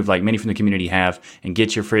smart move like many from the community have and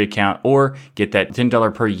get your free account, or get that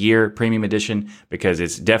 $10 per year premium edition, because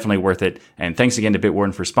it's definitely worth it. And thanks again to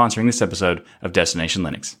Bitwarden for sponsoring this episode of Destination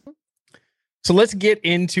Linux. So let's get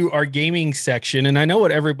into our gaming section. And I know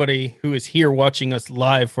what everybody who is here watching us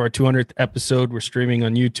live for our 200th episode, we're streaming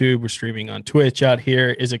on YouTube, we're streaming on Twitch out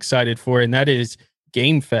here, is excited for. And that is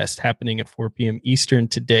Game Fest happening at 4 p.m. Eastern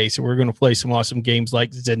today. So we're going to play some awesome games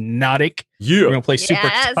like Xenotic. Yeah. We're going to play Super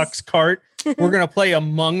Yes. Tux Kart. We're going to play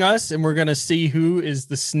Among Us, and we're going to see who is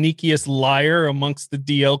the sneakiest liar amongst the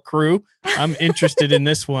DL crew. I'm interested in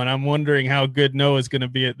this one. I'm wondering how good Noah's going to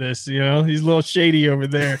be at this. You know, he's a little shady over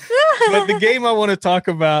there. But the game I want to talk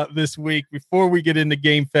about this week before we get into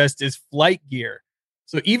Game Fest is Flight Gear.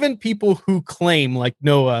 So even people who claim, like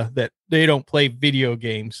Noah, that they don't play video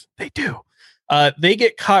games, they do. They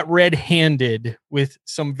get caught red-handed with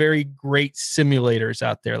some very great simulators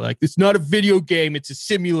out there. Like, it's not a video game, it's a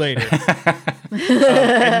simulator.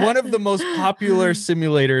 And one of the most popular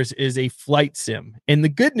simulators is a flight sim. And the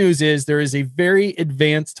good news is there is a very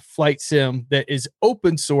advanced flight sim that is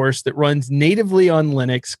open source that runs natively on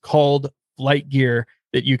Linux called Flight Gear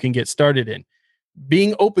that you can get started in.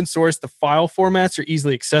 Being open source, the file formats are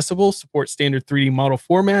easily accessible, support standard 3D model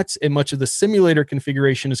formats, and much of the simulator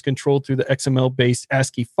configuration is controlled through the XML-based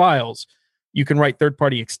ASCII files. You can write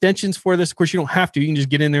third-party extensions for this. Of course, you don't have to. You can just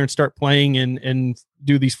get in there and start playing and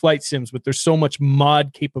do these flight sims, but there's so much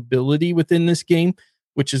mod capability within this game,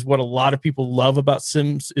 which is what a lot of people love about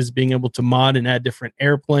sims, is being able to mod and add different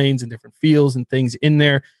airplanes and different fields and things in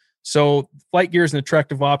there. So Flight Gear is an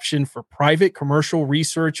attractive option for private, commercial,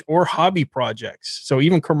 research, or hobby projects. So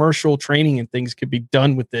even commercial training and things could be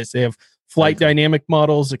done with this. They have flight dynamic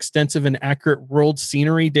models, extensive and accurate world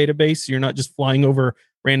scenery database. So you're not just flying over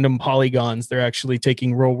random polygons. They're actually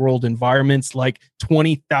taking real world environments like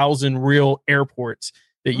 20,000 real airports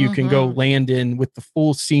that you can go land in with the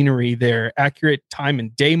full scenery there. Accurate time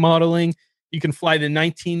and day modeling. You can fly the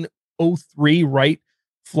 1903 Wright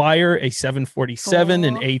Flyer, a 747,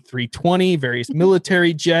 an A320, various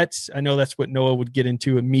military jets. I know that's what Noah would get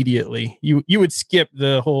into immediately. You would skip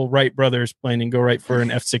the whole Wright brothers plane and go right for an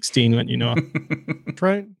F-16, wouldn't you, Noah?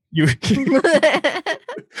 Right. You,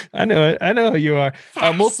 I know you are.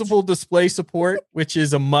 Multiple display support, which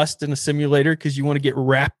is a must in a simulator because you want to get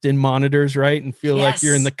wrapped in monitors, right, and feel like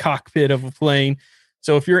you're in the cockpit of a plane.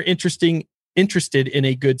 So if you're interested in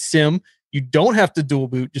a good sim, you don't have to dual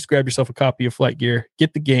boot. Just grab yourself a copy of Flight Gear,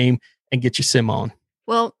 get the game, and get your sim on.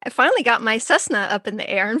 Well, I finally got my Cessna up in the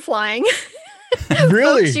air and flying.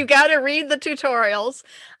 Really? Folks, you got to read the tutorials.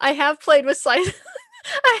 I have played with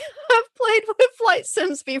flight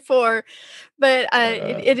sims before, but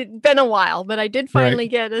it had been a while. But I did finally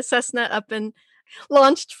get a Cessna up and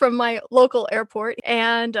launched from my local airport.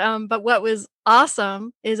 And but what was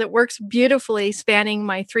awesome is it works beautifully spanning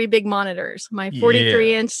my 3 big monitors, my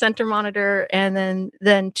 43-inch center monitor, and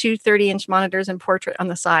then 2 30-inch monitors and portrait on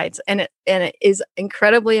the sides. And it is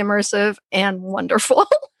incredibly immersive and wonderful.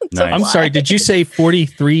 Nice. I'm sorry, did you say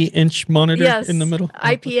 43-inch monitor in the middle?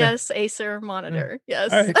 IPS Acer monitor.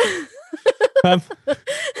 Yes. All right.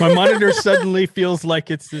 My monitor suddenly feels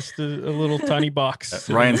like it's just a little tiny box.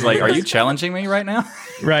 Ryan's like, "Are you challenging me right now?"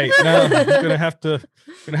 Right. No, I'm gonna have to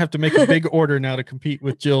make a big order now to compete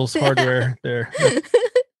with Jill's hardware there.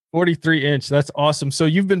 43-inch. That's awesome. So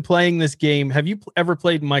you've been playing this game. Have you ever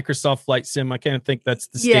played Microsoft Flight Sim? I kind of think that's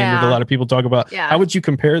the standard a lot of people talk about. Yeah. How would you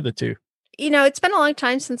compare the two? It's been a long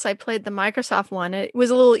time since I played the Microsoft one. It was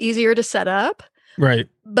a little easier to set up. Right.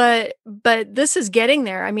 But this is getting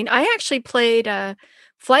there. I mean, I actually played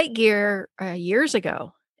Flight Gear years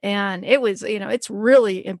ago, and it was, it's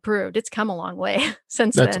really improved. It's come a long way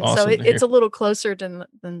since then. Awesome so it's a little closer to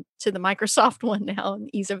the Microsoft one now in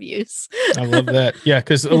ease of use. I love that. Yeah,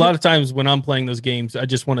 because a lot of times when I'm playing those games, I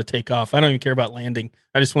just want to take off. I don't even care about landing.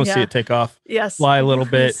 I just want to see it take off. Yes. Fly a little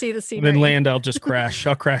bit. See the scenery. Then land, I'll just crash.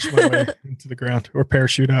 I'll crash my way into the ground or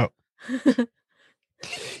parachute out.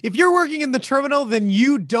 If you're working in the terminal, then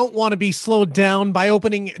you don't want to be slowed down by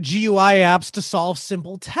opening GUI apps to solve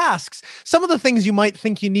simple tasks. Some of the things you might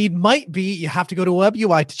think you need might be you have to go to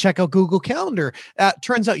WebUI to check out Google Calendar.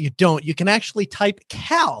 Turns out you don't. You can actually type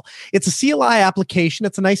Cal. It's a CLI application.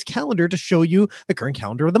 It's a nice calendar to show you the current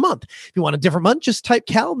calendar of the month. If you want a different month, just type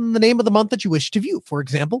Cal and the name of the month that you wish to view. For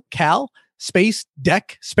example, Cal space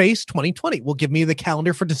deck space 2020 will give me the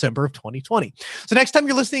calendar for December of 2020. So next time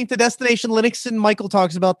you're listening to Destination Linux and Michael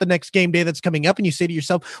talks about the next game day that's coming up and you say to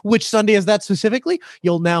yourself, which Sunday is that specifically?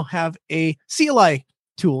 You'll now have a CLI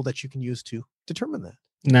tool that you can use to determine that.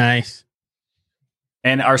 Nice.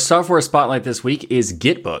 And our software spotlight this week is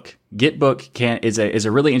Gitbook. Gitbook is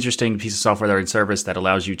a really interesting piece of software and service that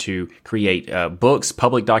allows you to create books,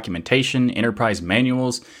 public documentation, enterprise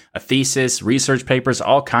manuals, a thesis, research papers,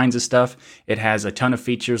 all kinds of stuff. It has a ton of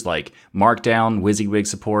features like Markdown, WYSIWYG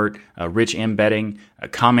support, rich embedding,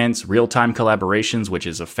 comments, real-time collaborations, which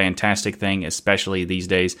is a fantastic thing, especially these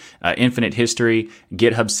days, infinite history,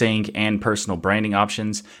 GitHub sync, and personal branding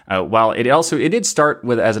options. While it did start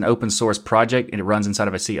as an open source project and it runs inside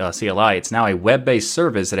of a CLI, it's now a web-based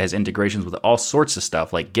service that has integrations with all sorts of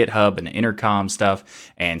stuff like GitHub and Intercom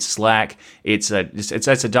stuff and Slack. It's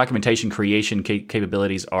a documentation creation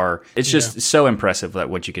capabilities are. It's just so impressive that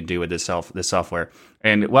what you can do with this software.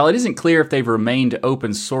 And while it isn't clear if they've remained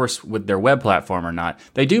open source with their web platform or not,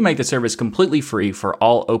 they do make the service completely free for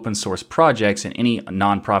all open source projects and any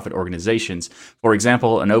nonprofit organizations. For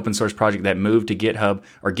example, an open source project that moved to GitHub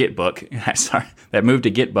or Gitbook, sorry, that moved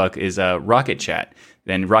to Gitbook is Rocket Chat.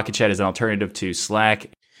 And Rocket Chat is an alternative to Slack.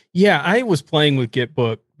 Yeah, I was playing with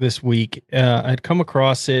Gitbook this week. I'd come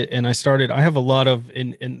across it, and I have a lot of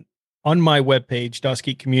on my webpage, DOS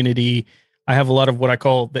Geek Community. I have a lot of what I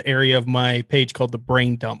call the area of my page called the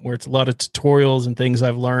brain dump, where it's a lot of tutorials and things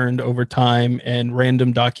I've learned over time and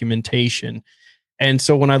random documentation. And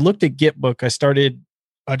so when I looked at Gitbook,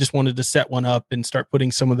 I just wanted to set one up and start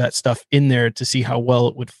putting some of that stuff in there to see how well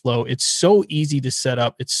it would flow. It's so easy to set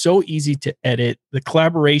up. It's so easy to edit. The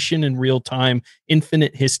collaboration in real time,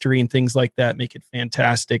 infinite history and things like that make it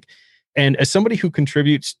fantastic. And as somebody who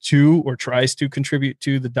contributes to or tries to contribute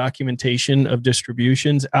to the documentation of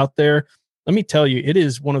distributions out there, let me tell you, it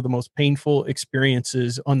is one of the most painful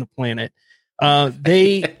experiences on the planet.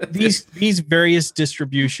 These various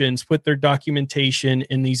distributions put their documentation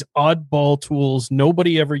in these oddball tools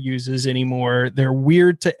nobody ever uses anymore. They're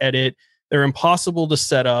weird to edit. They're impossible to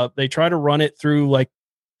set up. They try to run it through like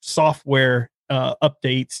software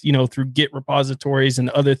updates, through Git repositories and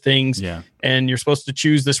other things. Yeah. And you're supposed to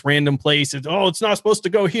choose this random place. It's not supposed to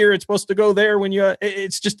go here. It's supposed to go there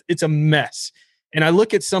it's a mess. And I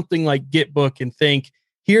look at something like Gitbook and think,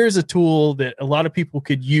 here's a tool that a lot of people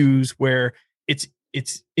could use where it's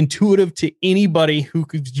intuitive to anybody who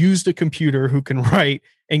could use the computer, who can write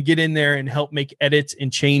and get in there and help make edits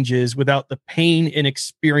and changes without the pain and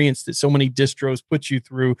experience that so many distros put you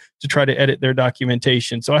through to try to edit their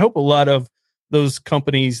documentation. So I hope a lot of those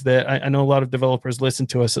companies that I know a lot of developers listen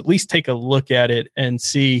to us, at least take a look at it and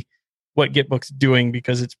see what Gitbook's doing,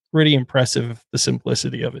 because it's pretty impressive, the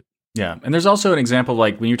simplicity of it. Yeah, and there's also an example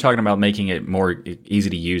like when you're talking about making it more easy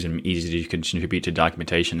to use and easy to contribute to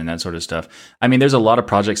documentation and that sort of stuff. I mean, there's a lot of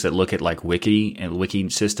projects that look at like wiki and wiki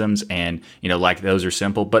systems, and like those are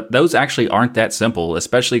simple, but those actually aren't that simple,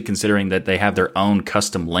 especially considering that they have their own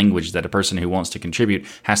custom language that a person who wants to contribute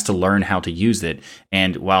has to learn how to use it.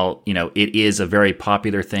 And while it is a very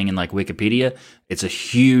popular thing in like Wikipedia, it's a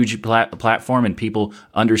huge platform, and people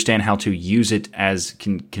understand how to use it as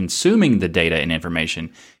consuming the data and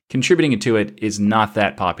information. Contributing to it is not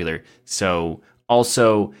that popular. So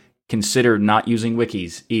also consider not using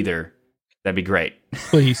wikis either. That'd be great.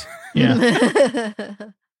 Please. Yeah.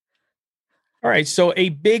 All right. So a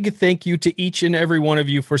big thank you to each and every one of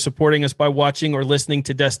you for supporting us by watching or listening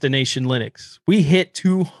to Destination Linux. We hit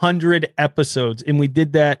 200 episodes, and we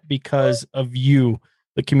did that because of you,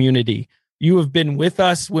 the community. You have been with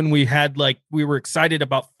us when we were excited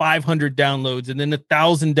about 500 downloads, and then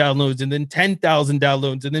 1,000 downloads, and then 10,000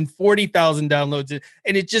 downloads, and then 40,000 downloads.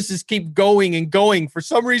 And it just keep going and going. For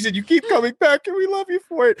some reason, you keep coming back, and we love you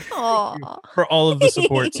for it. Thank you for all of the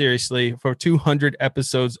support, seriously, for 200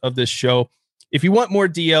 episodes of this show. If you want more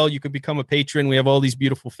DL, you can become a patron. We have all these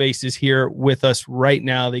beautiful faces here with us right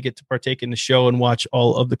now. They get to partake in the show and watch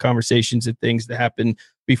all of the conversations and things that happen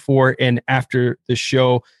before and after the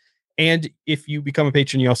show. And if you become a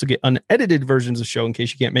patron, you also get unedited versions of the show in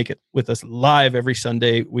case you can't make it with us live every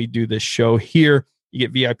Sunday. We do this show here. You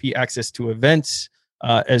get VIP access to events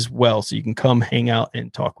as well, so you can come hang out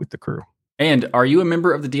and talk with the crew. And are you a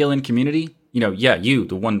member of the DLN community? You,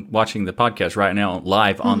 the one watching the podcast right now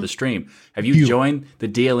live on the stream. Have you joined the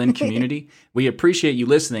DLN community? We appreciate you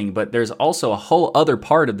listening, but there's also a whole other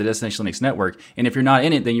part of the Destination Linux network. And if you're not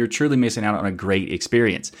in it, then you're truly missing out on a great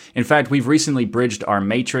experience. In fact, we've recently bridged our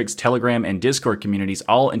Matrix, Telegram, and Discord communities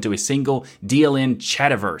all into a single DLN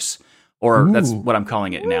Chativerse. Or that's what I'm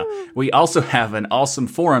calling it now. We also have an awesome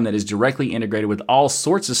forum that is directly integrated with all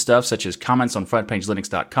sorts of stuff, such as comments on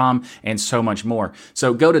frontpagelinux.com and so much more.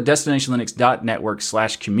 So go to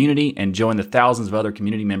destinationlinux.network/community and join the thousands of other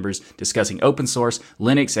community members discussing open source,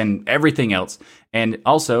 Linux, and everything else. And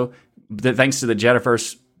also, thanks to the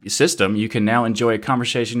Chativerse system, you can now enjoy a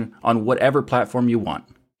conversation on whatever platform you want.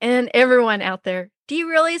 And everyone out there, do you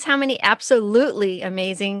realize how many absolutely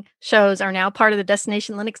amazing shows are now part of the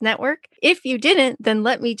Destination Linux network? If you didn't, then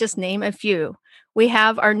let me just name a few. We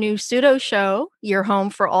have our new Sudo show, your home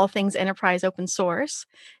for all things enterprise open source.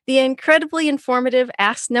 The incredibly informative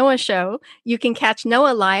Ask Noah show. You can catch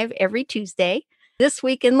Noah live every Tuesday. This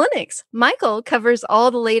Week in Linux. Michael covers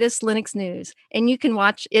all the latest Linux news, and you can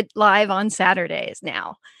watch it live on Saturdays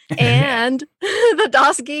now. And the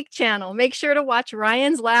DOS Geek channel. Make sure to watch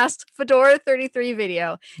Ryan's last Fedora 33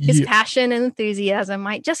 video. His passion and enthusiasm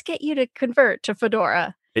might just get you to convert to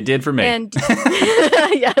Fedora. It did for me. And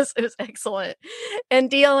yes, it was excellent.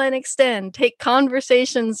 And DLN Extend. Take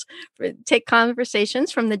conversations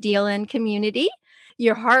from the DLN community.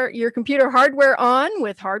 Your computer hardware on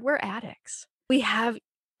with Hardware Addicts. We have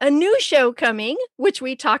a new show coming, which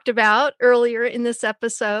we talked about earlier in this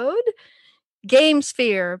episode,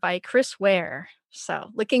 GameSphere by Chris Ware.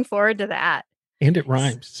 So looking forward to that. And it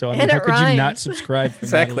rhymes. So I mean, how could you not subscribe?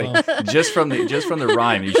 Exactly. Just from the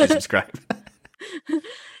rhyme, you should subscribe.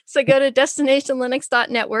 So go to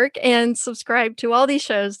destinationlinux.network and subscribe to all these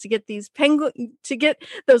shows to get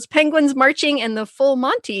those penguins marching and the full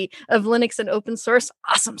Monty of Linux and open source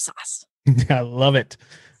awesome sauce. I love it.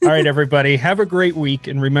 All right, everybody, have a great week.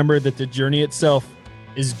 And remember that the journey itself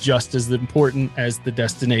is just as important as the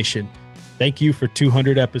destination. Thank you for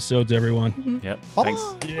 200 episodes, everyone. Yep. Thanks.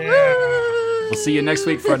 Yeah. We'll see you next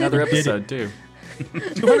week for another episode, too.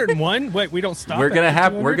 201? Wait, we don't stop. We're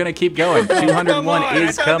gonna keep going. 201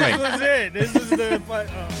 is coming. This was it. This is the